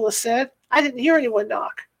room," Phyllis said. "I didn't hear anyone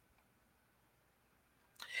knock."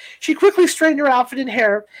 She quickly straightened her outfit and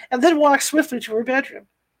hair and then walked swiftly to her bedroom.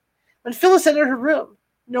 When Phyllis entered her room,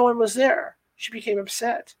 no one was there. She became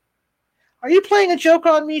upset. "Are you playing a joke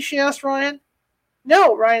on me?" she asked Ryan.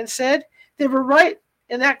 "No," Ryan said. "They were right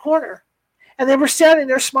in that corner, and they were standing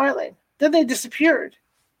there smiling. Then they disappeared."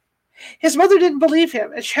 His mother didn't believe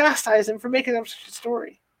him and chastised him for making up such a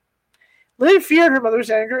story. Lynn feared her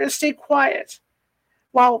mother's anger and stayed quiet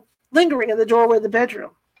while lingering in the doorway of the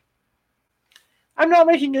bedroom. "I'm not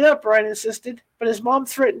making it up," Ryan insisted, but his mom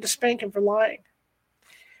threatened to spank him for lying.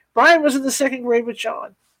 Ryan was in the 2nd grade with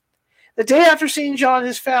John. The day after seeing John and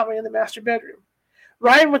his family in the master bedroom,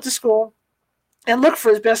 Ryan went to school and looked for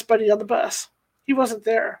his best buddy on the bus. He wasn't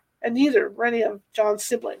there, and neither were any of John's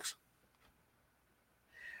siblings.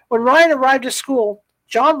 When Ryan arrived at school,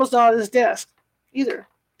 John was not at his desk either.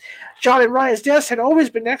 John and Ryan's desks had always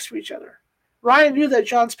been next to each other. Ryan knew that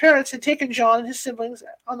John's parents had taken John and his siblings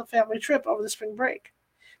on the family trip over the spring break.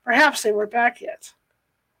 Perhaps they weren't back yet.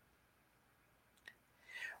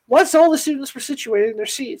 Once all the students were situated in their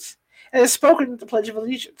seats and had spoken the Pledge of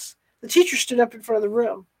Allegiance, the teacher stood up in front of the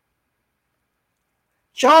room.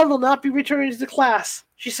 "John will not be returning to the class,"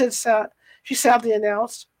 she sadly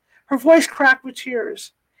announced. Her voice cracked with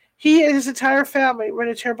tears. "He and his entire family were in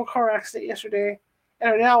a terrible car accident yesterday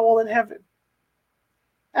and are now all in heaven."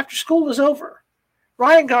 After school was over,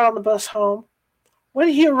 Ryan got on the bus home. When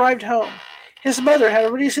he arrived home, his mother had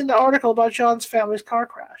already seen the article about John's family's car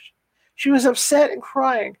crash. She was upset and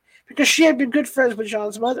crying because she had been good friends with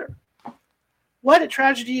John's mother. "What a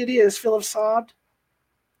tragedy it is," Phyllis sobbed.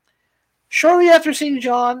 Shortly after seeing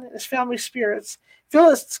John and his family's spirits,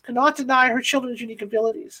 Phyllis could not deny her children's unique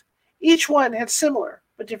abilities. Each one had similar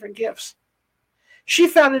but different gifts. She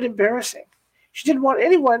found it embarrassing. She didn't want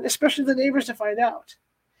anyone, especially the neighbors, to find out.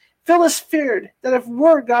 Phyllis feared that if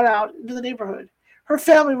word got out into the neighborhood, her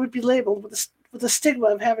family would be labeled with the stigma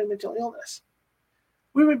of having mental illness.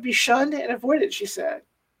 "We would be shunned and avoided," she said.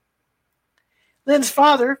 Lynn's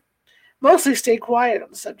father mostly stayed quiet on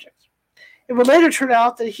the subject. It would later turn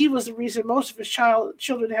out that he was the reason most of his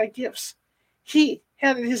children had gifts. He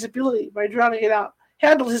handled his ability by drowning it out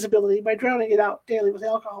daily with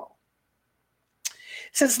alcohol.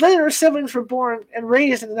 Since Lynn and her siblings were born and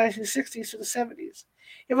raised in the 1960s to the 70s,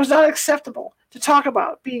 it was not acceptable to talk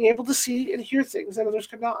about being able to see and hear things that others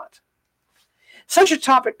could not. Such a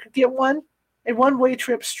topic could get a one-way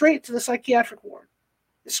trip straight to the psychiatric ward,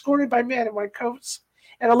 escorted by men in white coats,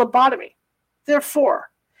 and a lobotomy.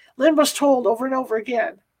 Therefore, Lynn was told over and over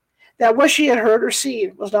again that what she had heard or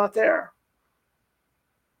seen was not there.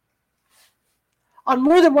 On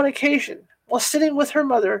more than one occasion, while sitting with her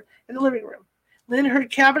mother in the living room, Lynn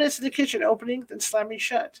heard cabinets in the kitchen opening and slamming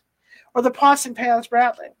shut, or the pots and pans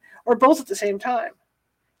rattling, or both at the same time.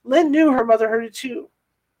 Lynn knew her mother heard it too.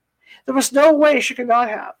 There was no way she could not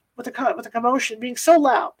have, with the commotion being so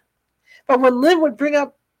loud. But when Lynn would bring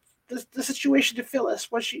up the situation to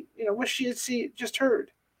Phyllis, what she had just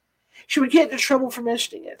heard, she would get into trouble for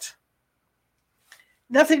mentioning it.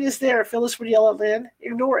 "Nothing is there," Phyllis would yell at Lynn.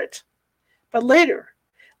 "Ignore it." But later,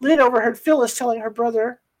 Lynn overheard Phyllis telling her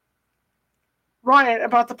brother Ryan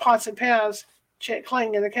about the pots and pans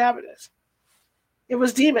clanging in the cabinet. "It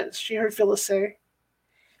was demons," she heard Phyllis say.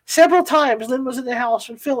 Several times Lynn was in the house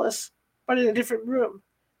with Phyllis, but in a different room.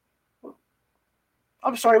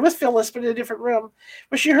 But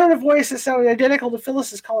she heard a voice that sounded identical to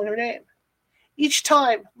Phyllis's calling her name. Each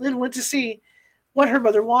time, Lynn went to see what her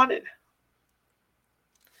mother wanted.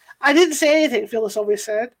 "I didn't say anything," Phyllis always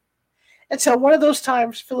said. until one of those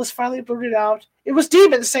times Phyllis finally blurted out, "It was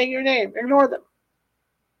demons saying your name. Ignore them."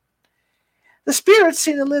 The spirits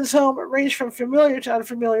seen in Lynn's home ranged from familiar to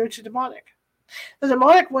unfamiliar to demonic. The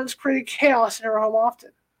demonic ones created chaos in her home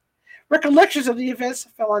often. Recollections of the events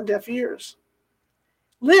fell on deaf ears.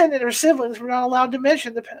 Lynn and her siblings were not allowed to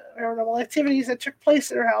mention the paranormal activities that took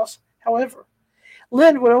place at her house. However,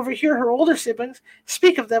 Lynn would overhear her older siblings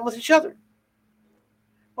speak of them with each other.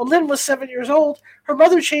 When Lynn was 7 years old, her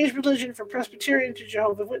mother changed religion from Presbyterian to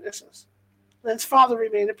Jehovah's Witnesses. Lynn's father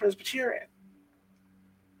remained a Presbyterian.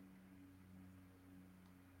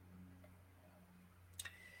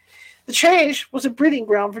 The change was a breeding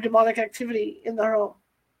ground for demonic activity in the home.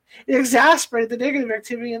 It exasperated the negative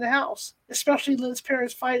activity in the house, especially Lynn's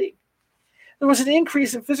parents fighting. There was an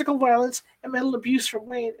increase in physical violence and mental abuse from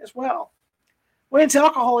Wayne as well. Wayne's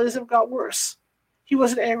alcoholism got worse. He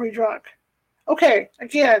was an angry drunk. Okay,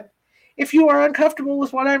 again, if you are uncomfortable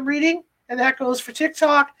with what I'm reading, and that goes for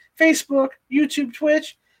TikTok, Facebook, YouTube,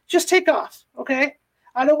 Twitch, just take off, okay?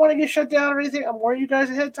 I don't want to get shut down or anything. I'm warning you guys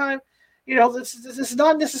ahead of time. This is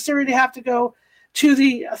not necessary to have to go to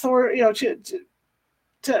the authority,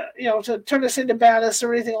 to turn us into badness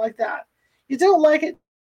or anything like that. You don't like it,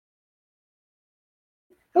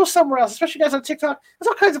 go somewhere else, especially guys on TikTok. There's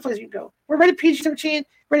all kinds of places you can go. We're rated PG-13,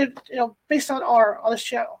 rated, based on R on this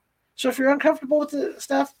channel. So if you're uncomfortable with the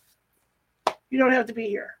stuff, you don't have to be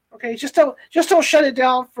here. Okay, just don't shut it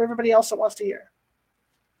down for everybody else that wants to hear.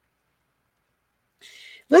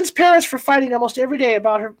 Lynn's parents were fighting almost every day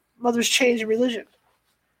about her mother's change in religion.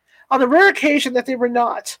 On the rare occasion that they were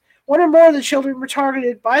not, one or more of the children were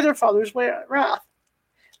targeted by their father's wrath.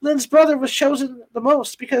 Lynn's brother was chosen the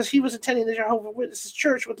most because he was attending the Jehovah's Witnesses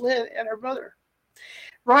church with Lynn and her mother.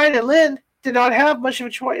 Ryan and Lynn did not have much of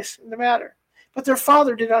a choice in the matter, but their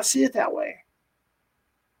father did not see it that way.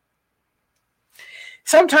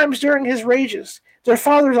 Sometimes during his rages, their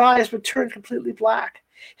father's eyes would turn completely black.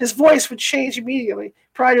 His voice would change immediately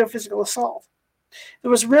prior to a physical assault.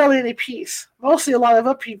 There was rarely any peace, mostly a lot of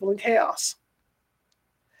upheaval and chaos.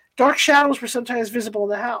 Dark shadows were sometimes visible in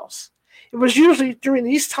the house. It was usually during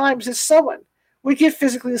these times that someone would get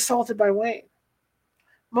physically assaulted by Wayne.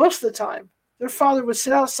 Most of the time, their father would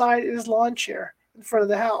sit outside in his lawn chair in front of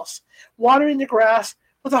the house, watering the grass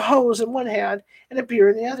with a hose in one hand and a beer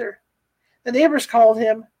in the other. The neighbors called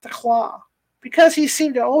him the Claw because he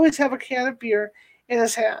seemed to always have a can of beer in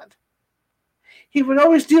his hand. He would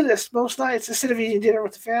always do this most nights instead of eating dinner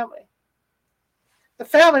with the family. The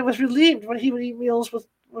family was relieved when he would eat meals with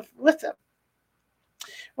them.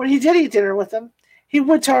 When he did eat dinner with them, he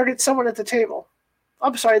would target someone at the table.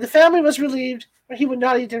 The family was relieved when he would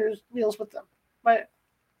not eat meals with them.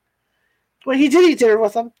 When he did eat dinner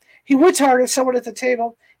with them, he would target someone at the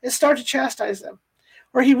table and start to chastise them.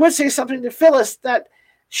 Or he would say something to Phyllis that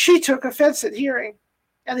she took offense at hearing,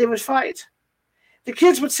 and they would fight. The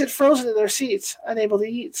kids would sit frozen in their seats, unable to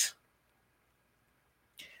eat.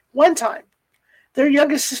 One time, their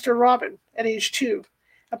youngest sister, Robin, at age 2,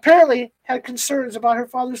 apparently had concerns about her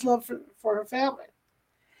father's love for her family.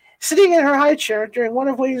 Sitting in her high chair during one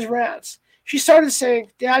of Wayne's rants, she started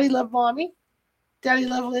saying, "Daddy love Mommy? Daddy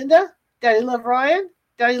love Linda? Daddy love Ryan?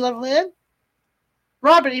 Daddy love Lynn?"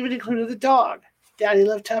 Robin even included the dog. "Daddy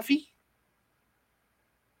love Tuffy?"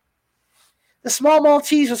 The small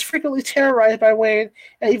Maltese was frequently terrorized by Wayne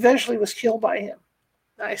and eventually was killed by him.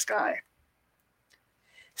 Nice guy.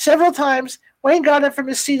 Several times, Wayne got up from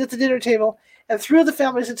his seat at the dinner table and threw the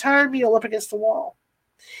family's entire meal up against the wall.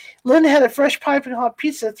 Lynn had a fresh pipe and hot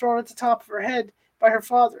pizza thrown at the top of her head by her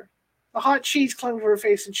father. The hot cheese clung to her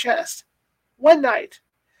face and chest. One night,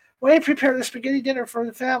 Wayne prepared a spaghetti dinner for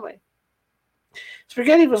the family.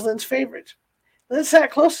 Spaghetti was Lynn's favorite. Lynn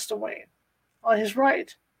sat closest to Wayne, on his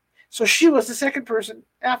right, so she was the second person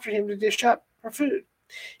after him to dish up her food.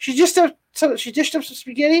 She dished up some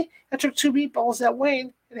spaghetti and took 2 meatballs that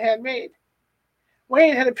Wayne had made.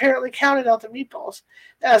 Wayne had apparently counted out the meatballs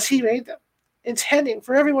as he made them, intending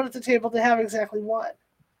for everyone at the table to have exactly one.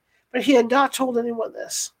 But he had not told anyone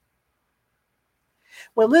this.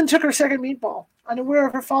 When Lynn took her second meatball, unaware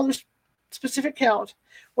of her father's specific count,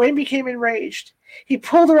 Wayne became enraged. He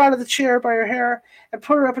pulled her out of the chair by her hair and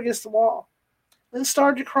put her up against the wall. Lynn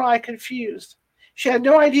started to cry, confused. She had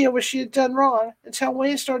no idea what she had done wrong until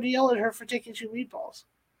Wayne started to yell at her for taking 2 meatballs.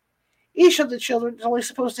 "Each of the children is only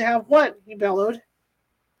supposed to have 1, he bellowed.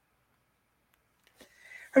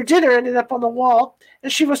 Her dinner ended up on the wall,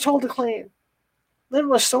 and she was told to clean. Lynn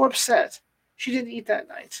was so upset, she didn't eat that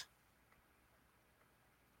night.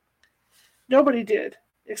 Nobody did,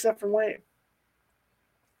 except for Wayne.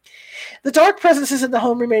 The dark presences in the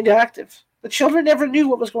home remained active. The children never knew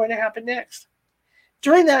what was going to happen next.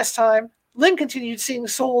 During that time, Lynn continued seeing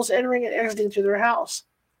souls entering and exiting through their house.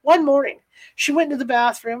 One morning, she went into the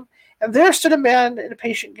bathroom, and there stood a man in a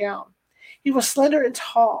patient gown. He was slender and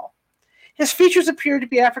tall. His features appeared to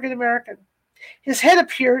be African American. His head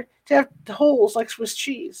appeared to have holes like Swiss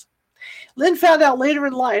cheese. Lynn found out later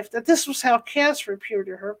in life that this was how cancer appeared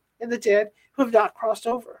to her in the dead who have not crossed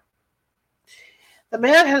over. The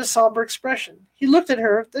man had a somber expression. He looked at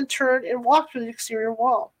her, then turned and walked to the exterior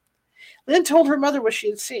wall. Lynn told her mother what she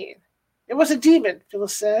had seen. It was a demon,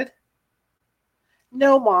 Phyllis said.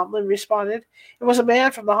 No, Mom, Lynn responded. It was a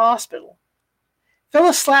man from the hospital.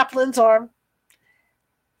 Phyllis slapped Lynn's arm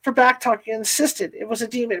for backtalking and insisted it was a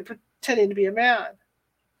demon pretending to be a man.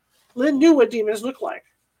 Lynn knew what demons looked like.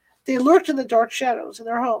 They lurked in the dark shadows in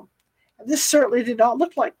their home, and this certainly did not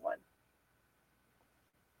look like one.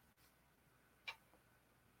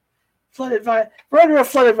 We're under a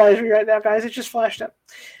flood advisory right now, guys. It just flashed up.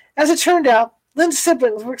 As it turned out, Lynn's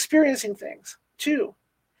siblings were experiencing things, too.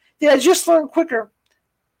 They had just learned quicker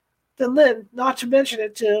than Lynn not to mention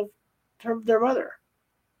it to their mother.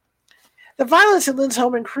 The violence in Lynn's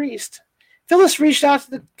home increased. Phyllis reached out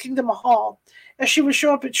to the Kingdom Hall as she would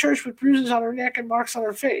show up at church with bruises on her neck and marks on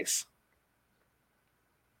her face.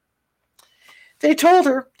 They told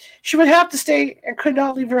her she would have to stay and could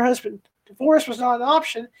not leave her husband. Divorce was not an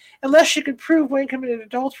option unless she could prove Wayne committed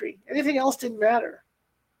adultery. Anything else didn't matter.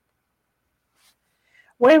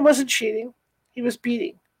 Wayne wasn't cheating. He was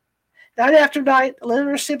beating. Night after night, Lynn and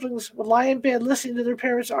her siblings would lie in bed listening to their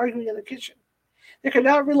parents arguing in the kitchen. They could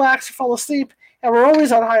not relax or fall asleep and were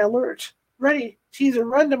always on high alert, ready to either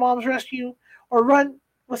run to Mom's rescue or run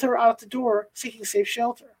with her out the door, seeking safe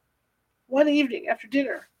shelter. One evening, after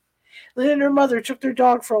dinner, Lynn and her mother took their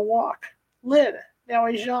dog for a walk. Lynn, now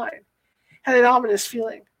aged 9, had an ominous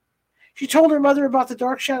feeling. She told her mother about the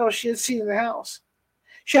dark shadows she had seen in the house.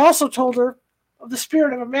 She also told her of the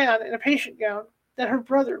spirit of a man in a patient gown that her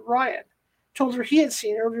brother, Ryan, told her he had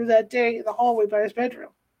seen earlier that day in the hallway by his bedroom.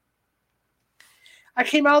 I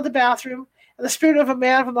came out of the bathroom, and the spirit of a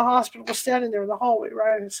man from the hospital was standing there in the hallway,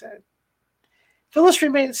 Ryan had said. Phyllis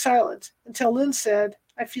remained silent until Lynn said,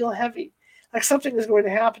 I feel heavy, like something is going to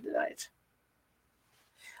happen tonight.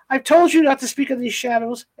 I've told you not to speak of these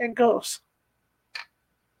shadows and ghosts.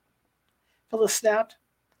 Phyllis snapped.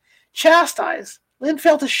 Chastised, Lynn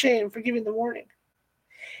felt ashamed for giving the warning.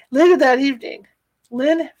 Later that evening,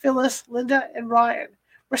 Lynn, Phyllis, Linda, and Ryan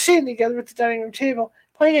were sitting together at the dining room table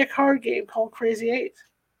playing a card game called Crazy 8.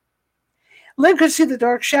 Lynn could see the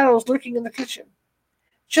dark shadows lurking in the kitchen,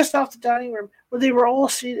 just off the dining room where they were all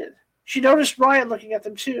seated. She noticed Ryan looking at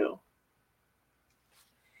them too.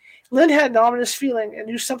 Lynn had an ominous feeling and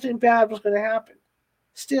knew something bad was going to happen.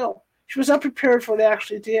 Still, she was unprepared for what it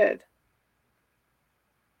actually did.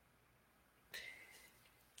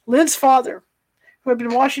 Lynn's father, who had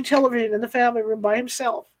been watching television in the family room by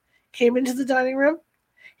himself, came into the dining room.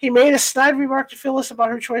 He made a snide remark to Phyllis about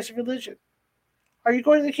her choice of religion. Are you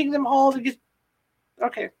going to the Kingdom Hall to get...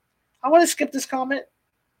 Okay, I want to skip this comment.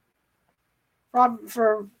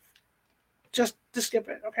 For just to skip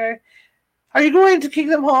it, okay? Are you going to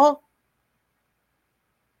Kingdom Hall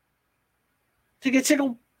to get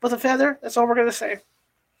tickled with a feather? That's all we're going to say.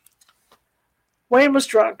 Wayne was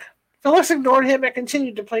drunk. Phyllis ignored him and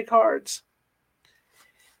continued to play cards.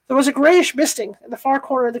 There was a grayish misting in the far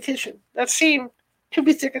corner of the kitchen that seemed to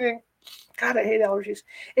be thickening. God, I hate allergies.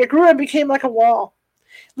 It grew and became like a wall.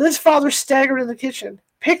 Lynn's father staggered in the kitchen,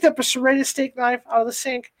 picked up a serrated steak knife out of the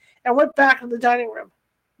sink, and went back to the dining room.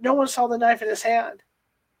 No one saw the knife in his hand.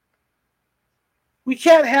 We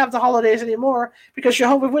can't have the holidays anymore because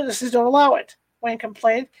Jehovah's Witnesses don't allow it, Wayne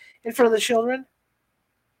complained in front of the children.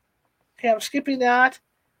 Okay, I'm skipping that.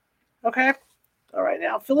 Okay? All right,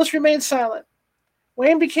 now. Phyllis remained silent.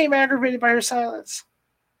 Wayne became aggravated by her silence.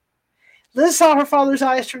 Liz saw her father's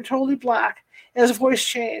eyes turn totally black, and his voice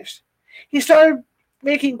changed. He started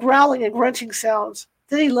making growling and grunting sounds.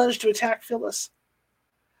 Then he lunged to attack Phyllis.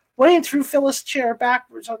 Wayne threw Phyllis' chair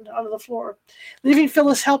backwards onto the floor, leaving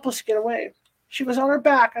Phyllis helpless to get away. She was on her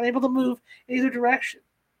back, unable to move in either direction,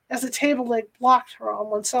 as the table leg blocked her on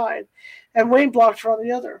one side, and Wayne blocked her on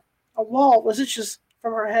the other. A wall was inches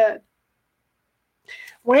from her head.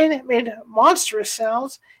 Wayne made monstrous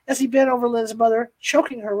sounds as he bent over Lynn's mother,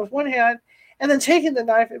 choking her with one hand, and then taking the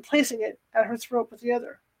knife and placing it at her throat with the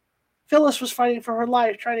other. Phyllis was fighting for her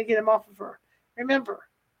life, trying to get him off of her. Remember,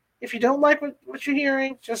 if you don't like what you're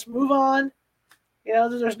hearing, just move on. You know,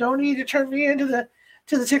 there's no need to turn me into the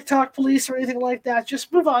TikTok police or anything like that.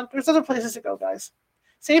 Just move on. There's other places to go, guys.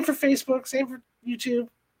 Same for Facebook, same for YouTube.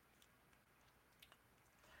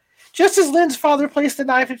 Just as Lynn's father placed the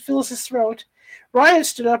knife at Phyllis's throat, Ryan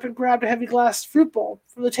stood up and grabbed a heavy glass fruit bowl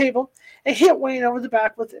from the table and hit Wayne over the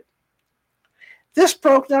back with it. This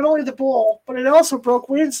broke not only the bowl, but it also broke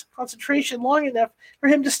Wayne's concentration long enough for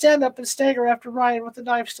him to stand up and stagger after Ryan with the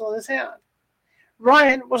knife still in his hand.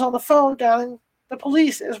 Ryan was on the phone dialing the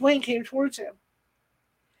police as Wayne came towards him.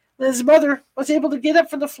 Lynn's mother was able to get up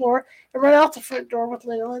from the floor and run out the front door with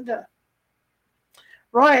Lynn and Linda.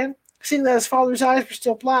 Ryan, seeing that his father's eyes were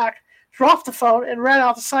still black, dropped the phone and ran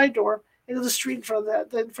out the side door into the street in front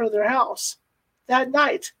of their house. That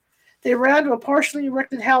night, they ran to a partially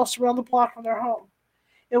erected house around the block from their home.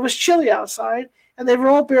 It was chilly outside, and they were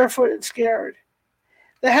all barefoot and scared.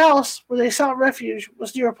 The house where they sought refuge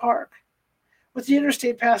was near a park, with the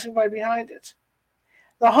interstate passing by behind it.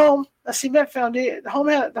 The home cement foundation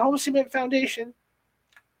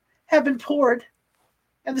had been poured,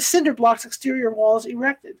 and the cinder block's exterior walls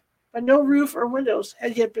erected, but no roof or windows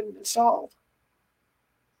had yet been installed.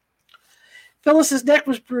 Phyllis's neck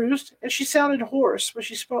was bruised, and she sounded hoarse when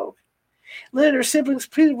she spoke. Lynn and her siblings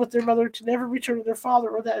pleaded with their mother to never return to their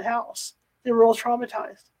father or that house. They were all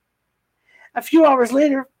traumatized. A few hours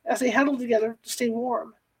later, as they huddled together to stay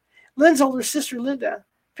warm, Lynn's older sister, Linda,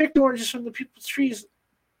 picked oranges from people's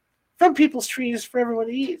trees for everyone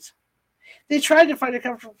to eat. They tried to find a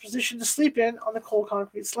comfortable position to sleep in on the cold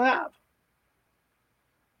concrete slab.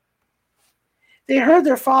 They heard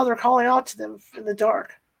their father calling out to them in the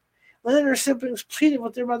dark. Lynn and her siblings pleaded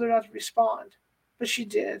with their mother not to respond, but she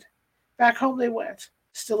did. Back home they went,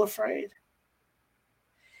 still afraid.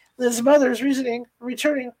 Lynn's mother's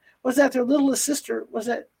returning was that their littlest sister,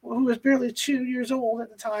 who was barely 2 years old at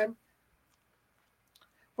the time,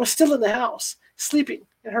 was still in the house, sleeping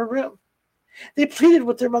in her room. They pleaded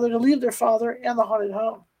with their mother to leave their father and the haunted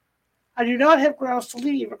home. "I do not have grounds to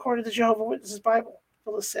leave, according to the Jehovah's Witnesses Bible,"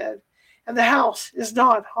 Phyllis said, "and the house is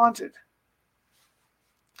not haunted."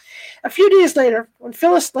 A few days later, when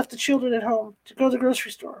Phyllis left the children at home to go to the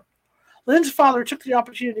grocery store, Lynn's father took the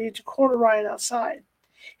opportunity to corner Ryan outside.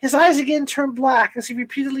 His eyes again turned black as he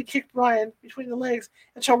repeatedly kicked Ryan between the legs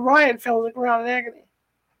until Ryan fell to the ground in agony.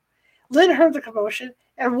 Lynn heard the commotion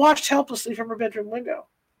and watched helplessly from her bedroom window.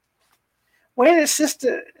 Wayne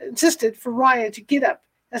insisted for Ryan to get up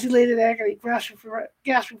as he lay in agony, gasping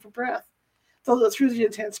for breath, through the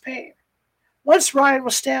intense pain. Once Ryan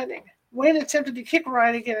was standing, Wayne attempted to kick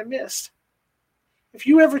Ryan again and missed. "If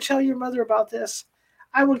you ever tell your mother about this,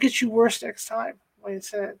 I will get you worse next time," Wayne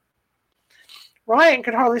said. Ryan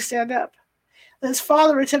could hardly stand up. Lynn's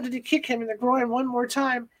father attempted to kick him in the groin one more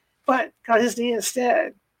time, but got his knee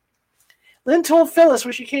instead. Lynn told Phyllis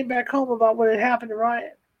when she came back home about what had happened to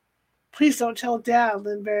Ryan. "Please don't tell Dad,"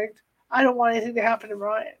 Lynn begged. "I don't want anything to happen to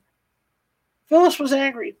Ryan." Phyllis was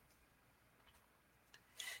angry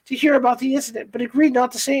to hear about the incident, but agreed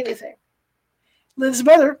not to say anything. Lynn's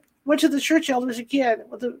mother went to the church elders again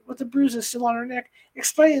with the bruises still on her neck,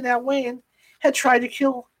 explaining that Wayne had tried to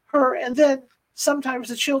kill her, and then sometimes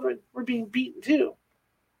the children were being beaten too.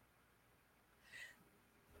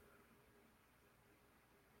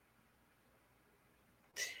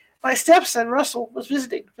 "My stepson, Russell, was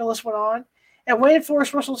visiting," Phyllis went on, "and Wayne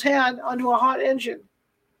forced Russell's hand onto a hot engine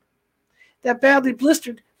that badly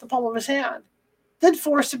blistered the palm of his hand, then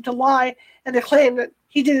forced him to lie and to claim that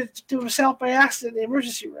he did it to himself by accident in the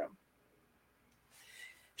emergency room."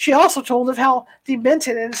 She also told of how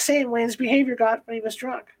demented and insane Wayne's behavior got when he was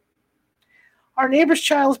drunk. "Our neighbor's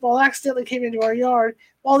child's ball accidentally came into our yard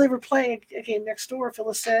while they were playing a game next door,"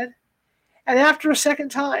 Phyllis said. "And after a second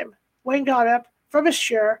time, Wayne got up from his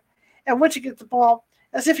chair and went to get the ball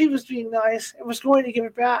as if he was being nice and was going to give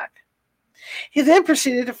it back. He then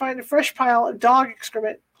proceeded to find a fresh pile of dog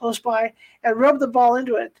excrement close by and rubbed the ball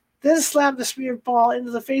into it, then slammed the smeared ball into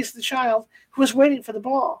the face of the child who was waiting for the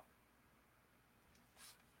ball.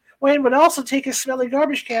 Wayne would also take his smelly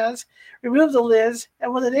garbage cans, remove the lids,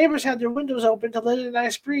 and when the neighbors had their windows open to let in a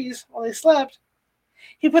nice breeze while they slept,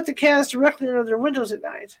 he put the cans directly under their windows at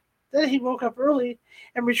night. Then he woke up early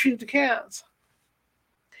and retrieved the cans."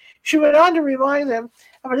 She went on to remind them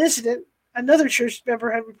of an incident another church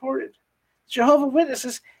member had reported. Jehovah's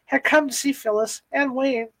Witnesses had come to see Phyllis and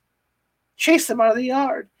Wayne chase them out of the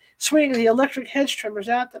yard, swinging the electric hedge trimmers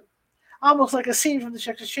at them, almost like a scene from the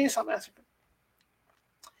Texas Chainsaw Massacre.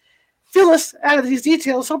 Phyllis added these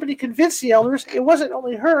details, hoping to convince the elders it wasn't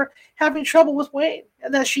only her having trouble with Wayne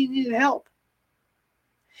and that she needed help.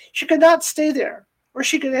 She could not stay there, or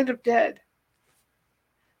she could end up dead.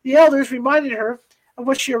 The elders reminded her of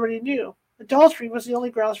what she already knew. Adultery was the only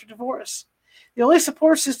grounds for divorce. The only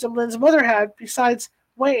support system Lynn's mother had, besides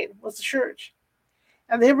Wayne, was the church,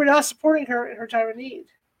 and they were not supporting her in her time of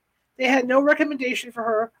need. They had no recommendation for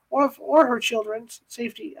her or her children's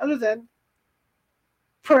safety other than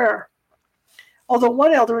prayer. Although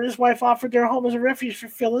one elder and his wife offered their home as a refuge for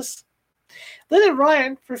Phyllis, Lynn and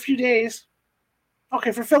Ryan for a few days.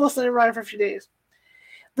 Okay, for Phyllis, Lynn and Ryan for a few days.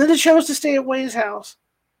 Linda chose to stay at Wayne's house.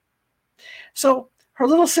 So her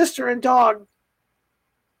little sister and dog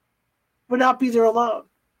would not be there alone.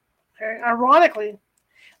 Okay? Ironically,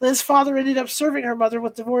 Lynn's father ended up serving her mother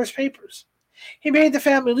with divorce papers. He made the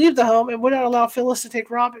family leave the home and would not allow Phyllis to take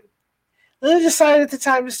Robin. Linda decided at the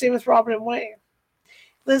time to stay with Robin and Wayne.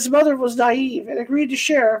 Lynn's mother was naive and agreed to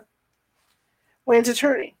share Wayne's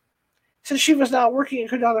attorney, since she was not working and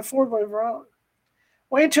could not afford one of her own.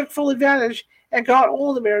 Wayne took full advantage and got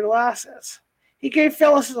all the marital assets. He gave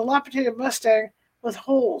Phyllis a dilapidated Mustang with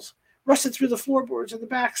holes rusted through the floorboards in the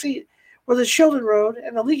back seat where the children rode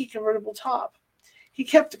and a leaky convertible top. He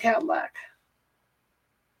kept the Cadillac.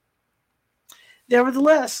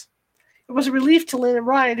 Nevertheless, it was a relief to Lynn and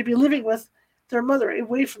Ryan to be living with their mother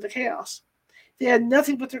away from the chaos. They had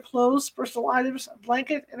nothing but their clothes, personal items, a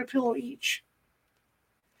blanket, and a pillow each.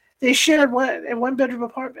 They shared a one-bedroom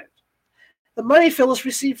apartment. The money Phyllis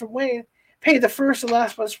received from Wayne paid the first and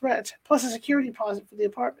last month's rent, plus a security deposit for the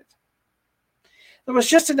apartment. There was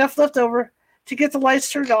just enough left over to get the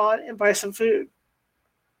lights turned on and buy some food.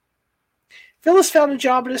 Phyllis found a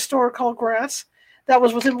job at a store called Grant's that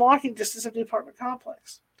was within walking distance of the apartment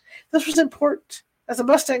complex. This was important, as the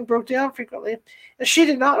Mustang broke down frequently, and she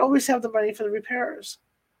did not always have the money for the repairs.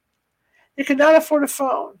 They could not afford a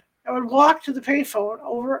phone, and would walk to the payphone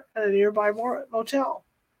over at a nearby motel.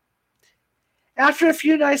 After a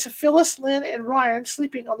few nights of Phyllis, Lynn, and Ryan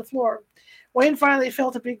sleeping on the floor, Wayne finally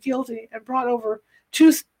felt a bit guilty and brought over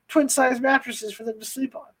 2 twin-sized mattresses for them to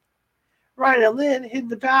sleep on. Ryan and Lynn hid in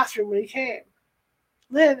the bathroom when he came.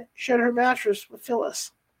 Lynn shared her mattress with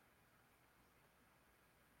Phyllis.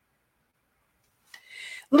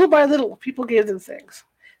 Little by little, people gave them things.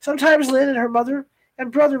 Sometimes Lynn and her mother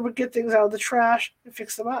and brother would get things out of the trash and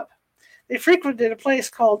fix them up. They frequented a place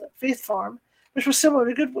called Faith Farm, which was similar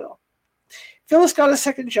to Goodwill. Phyllis got a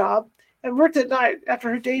second job and worked at night after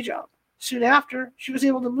her day job. Soon after, she was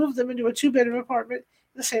able to move them into a 2-bedroom apartment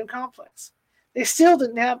in the same complex. They still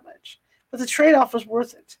didn't have much, but the trade-off was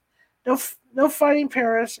worth it. No fighting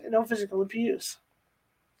parents and no physical abuse.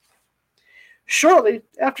 Shortly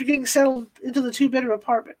after getting settled into the 2-bedroom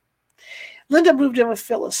apartment, Linda moved in with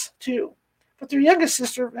Phyllis, too, but their youngest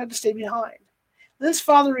sister had to stay behind. Lynn's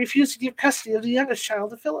father refused to give custody of the youngest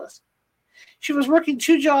child to Phyllis. She was working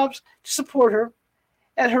 2 jobs to support her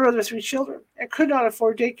and her other 3 children, and could not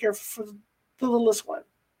afford daycare for the littlest one.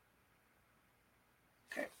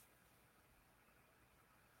 Okay.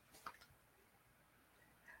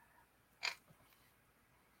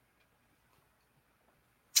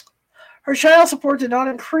 Her child support did not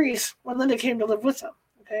increase when Linda came to live with them.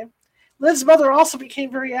 Okay. Lynn's mother also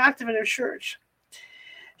became very active in her church.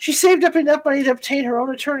 She saved up enough money to obtain her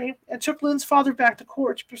own attorney and took Lynn's father back to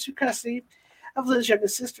court to pursue custody of Lynn's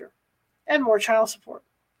youngest sister and more child support.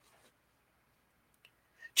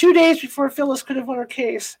 2 days before Phyllis could have won her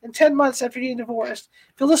case, and 10 months after getting divorced,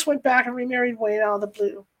 Phyllis went back and remarried Wayne out of the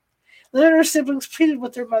blue. Lynn and her siblings pleaded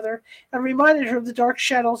with their mother and reminded her of the dark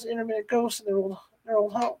shadows and intermittent ghosts in their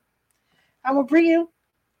old home. "I will bring you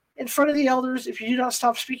in front of the elders if you do not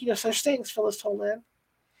stop speaking of such things," Phyllis told Lynn.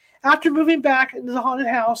 After moving back into the haunted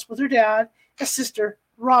house with her dad and sister,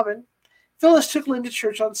 Robin, Phyllis took Lynn to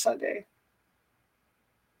church on Sunday.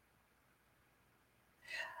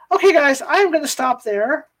 Okay, guys, I'm going to stop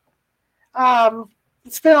there.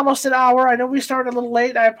 It's been almost an hour. I know we started a little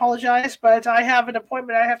late. I apologize, but I have an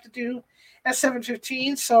appointment I have to do at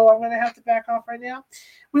 7:15, so I'm going to have to back off right now.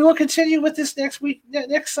 We will continue with this next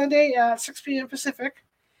Sunday at 6 p.m. Pacific,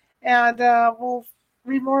 and we'll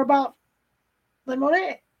read more about Lynn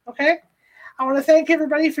Monet, okay? I want to thank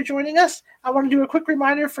everybody for joining us. I want to do a quick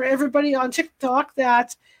reminder for everybody on TikTok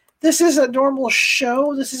that this is a normal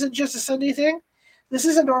show. This isn't just a Sunday thing. This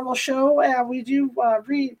is a normal show, and we do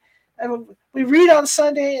read. We read on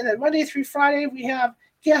Sunday, and then Monday through Friday we have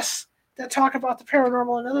guests that talk about the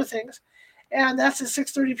paranormal and other things, and that's at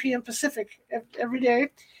 6:30 p.m. Pacific every day.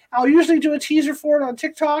 I'll usually do a teaser for it on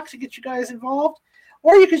TikTok to get you guys involved,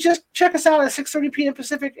 or you can just check us out at 6:30 p.m.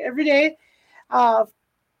 Pacific every day.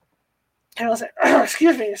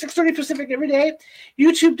 Excuse me, 6:30 Pacific every day.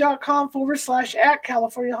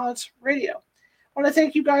 YouTube.com/@CaliforniaHauntsRadio. I want to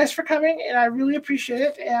thank you guys for coming, and I really appreciate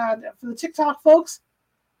it. And for the TikTok folks,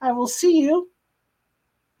 I will see you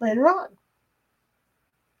later on.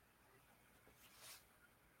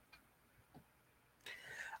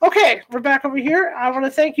 Okay, we're back over here. I want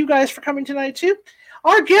to thank you guys for coming tonight, too.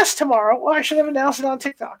 Our guest tomorrow, well, I should have announced it on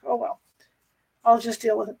TikTok. Oh, well. I'll just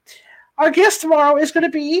deal with it. Our guest tomorrow is going to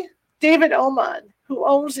be David Oman, who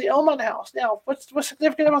owns the Oman House. Now, what's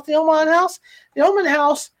significant about the Oman House? The Oman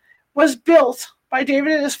House was built by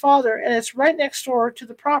David and his father, and it's right next door to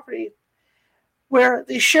the property where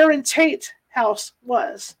the Sharon Tate house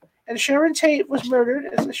was. And Sharon Tate was murdered,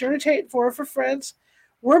 and Sharon Tate and four of her friends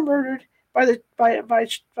were murdered by the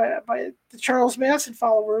Charles Manson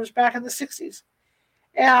followers back in the 60s.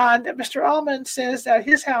 And Mr. Allman says that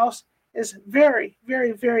his house is very,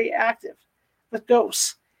 very, very active with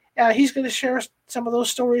ghosts. He's going to share some of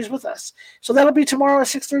those stories with us. So that'll be tomorrow at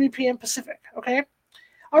 6:30 p.m. Pacific, okay?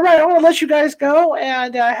 All right, I want to let you guys go,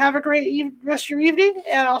 and have a great rest of your evening,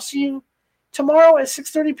 and I'll see you tomorrow at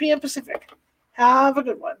 6:30 p.m. Pacific. Have a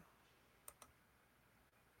good one.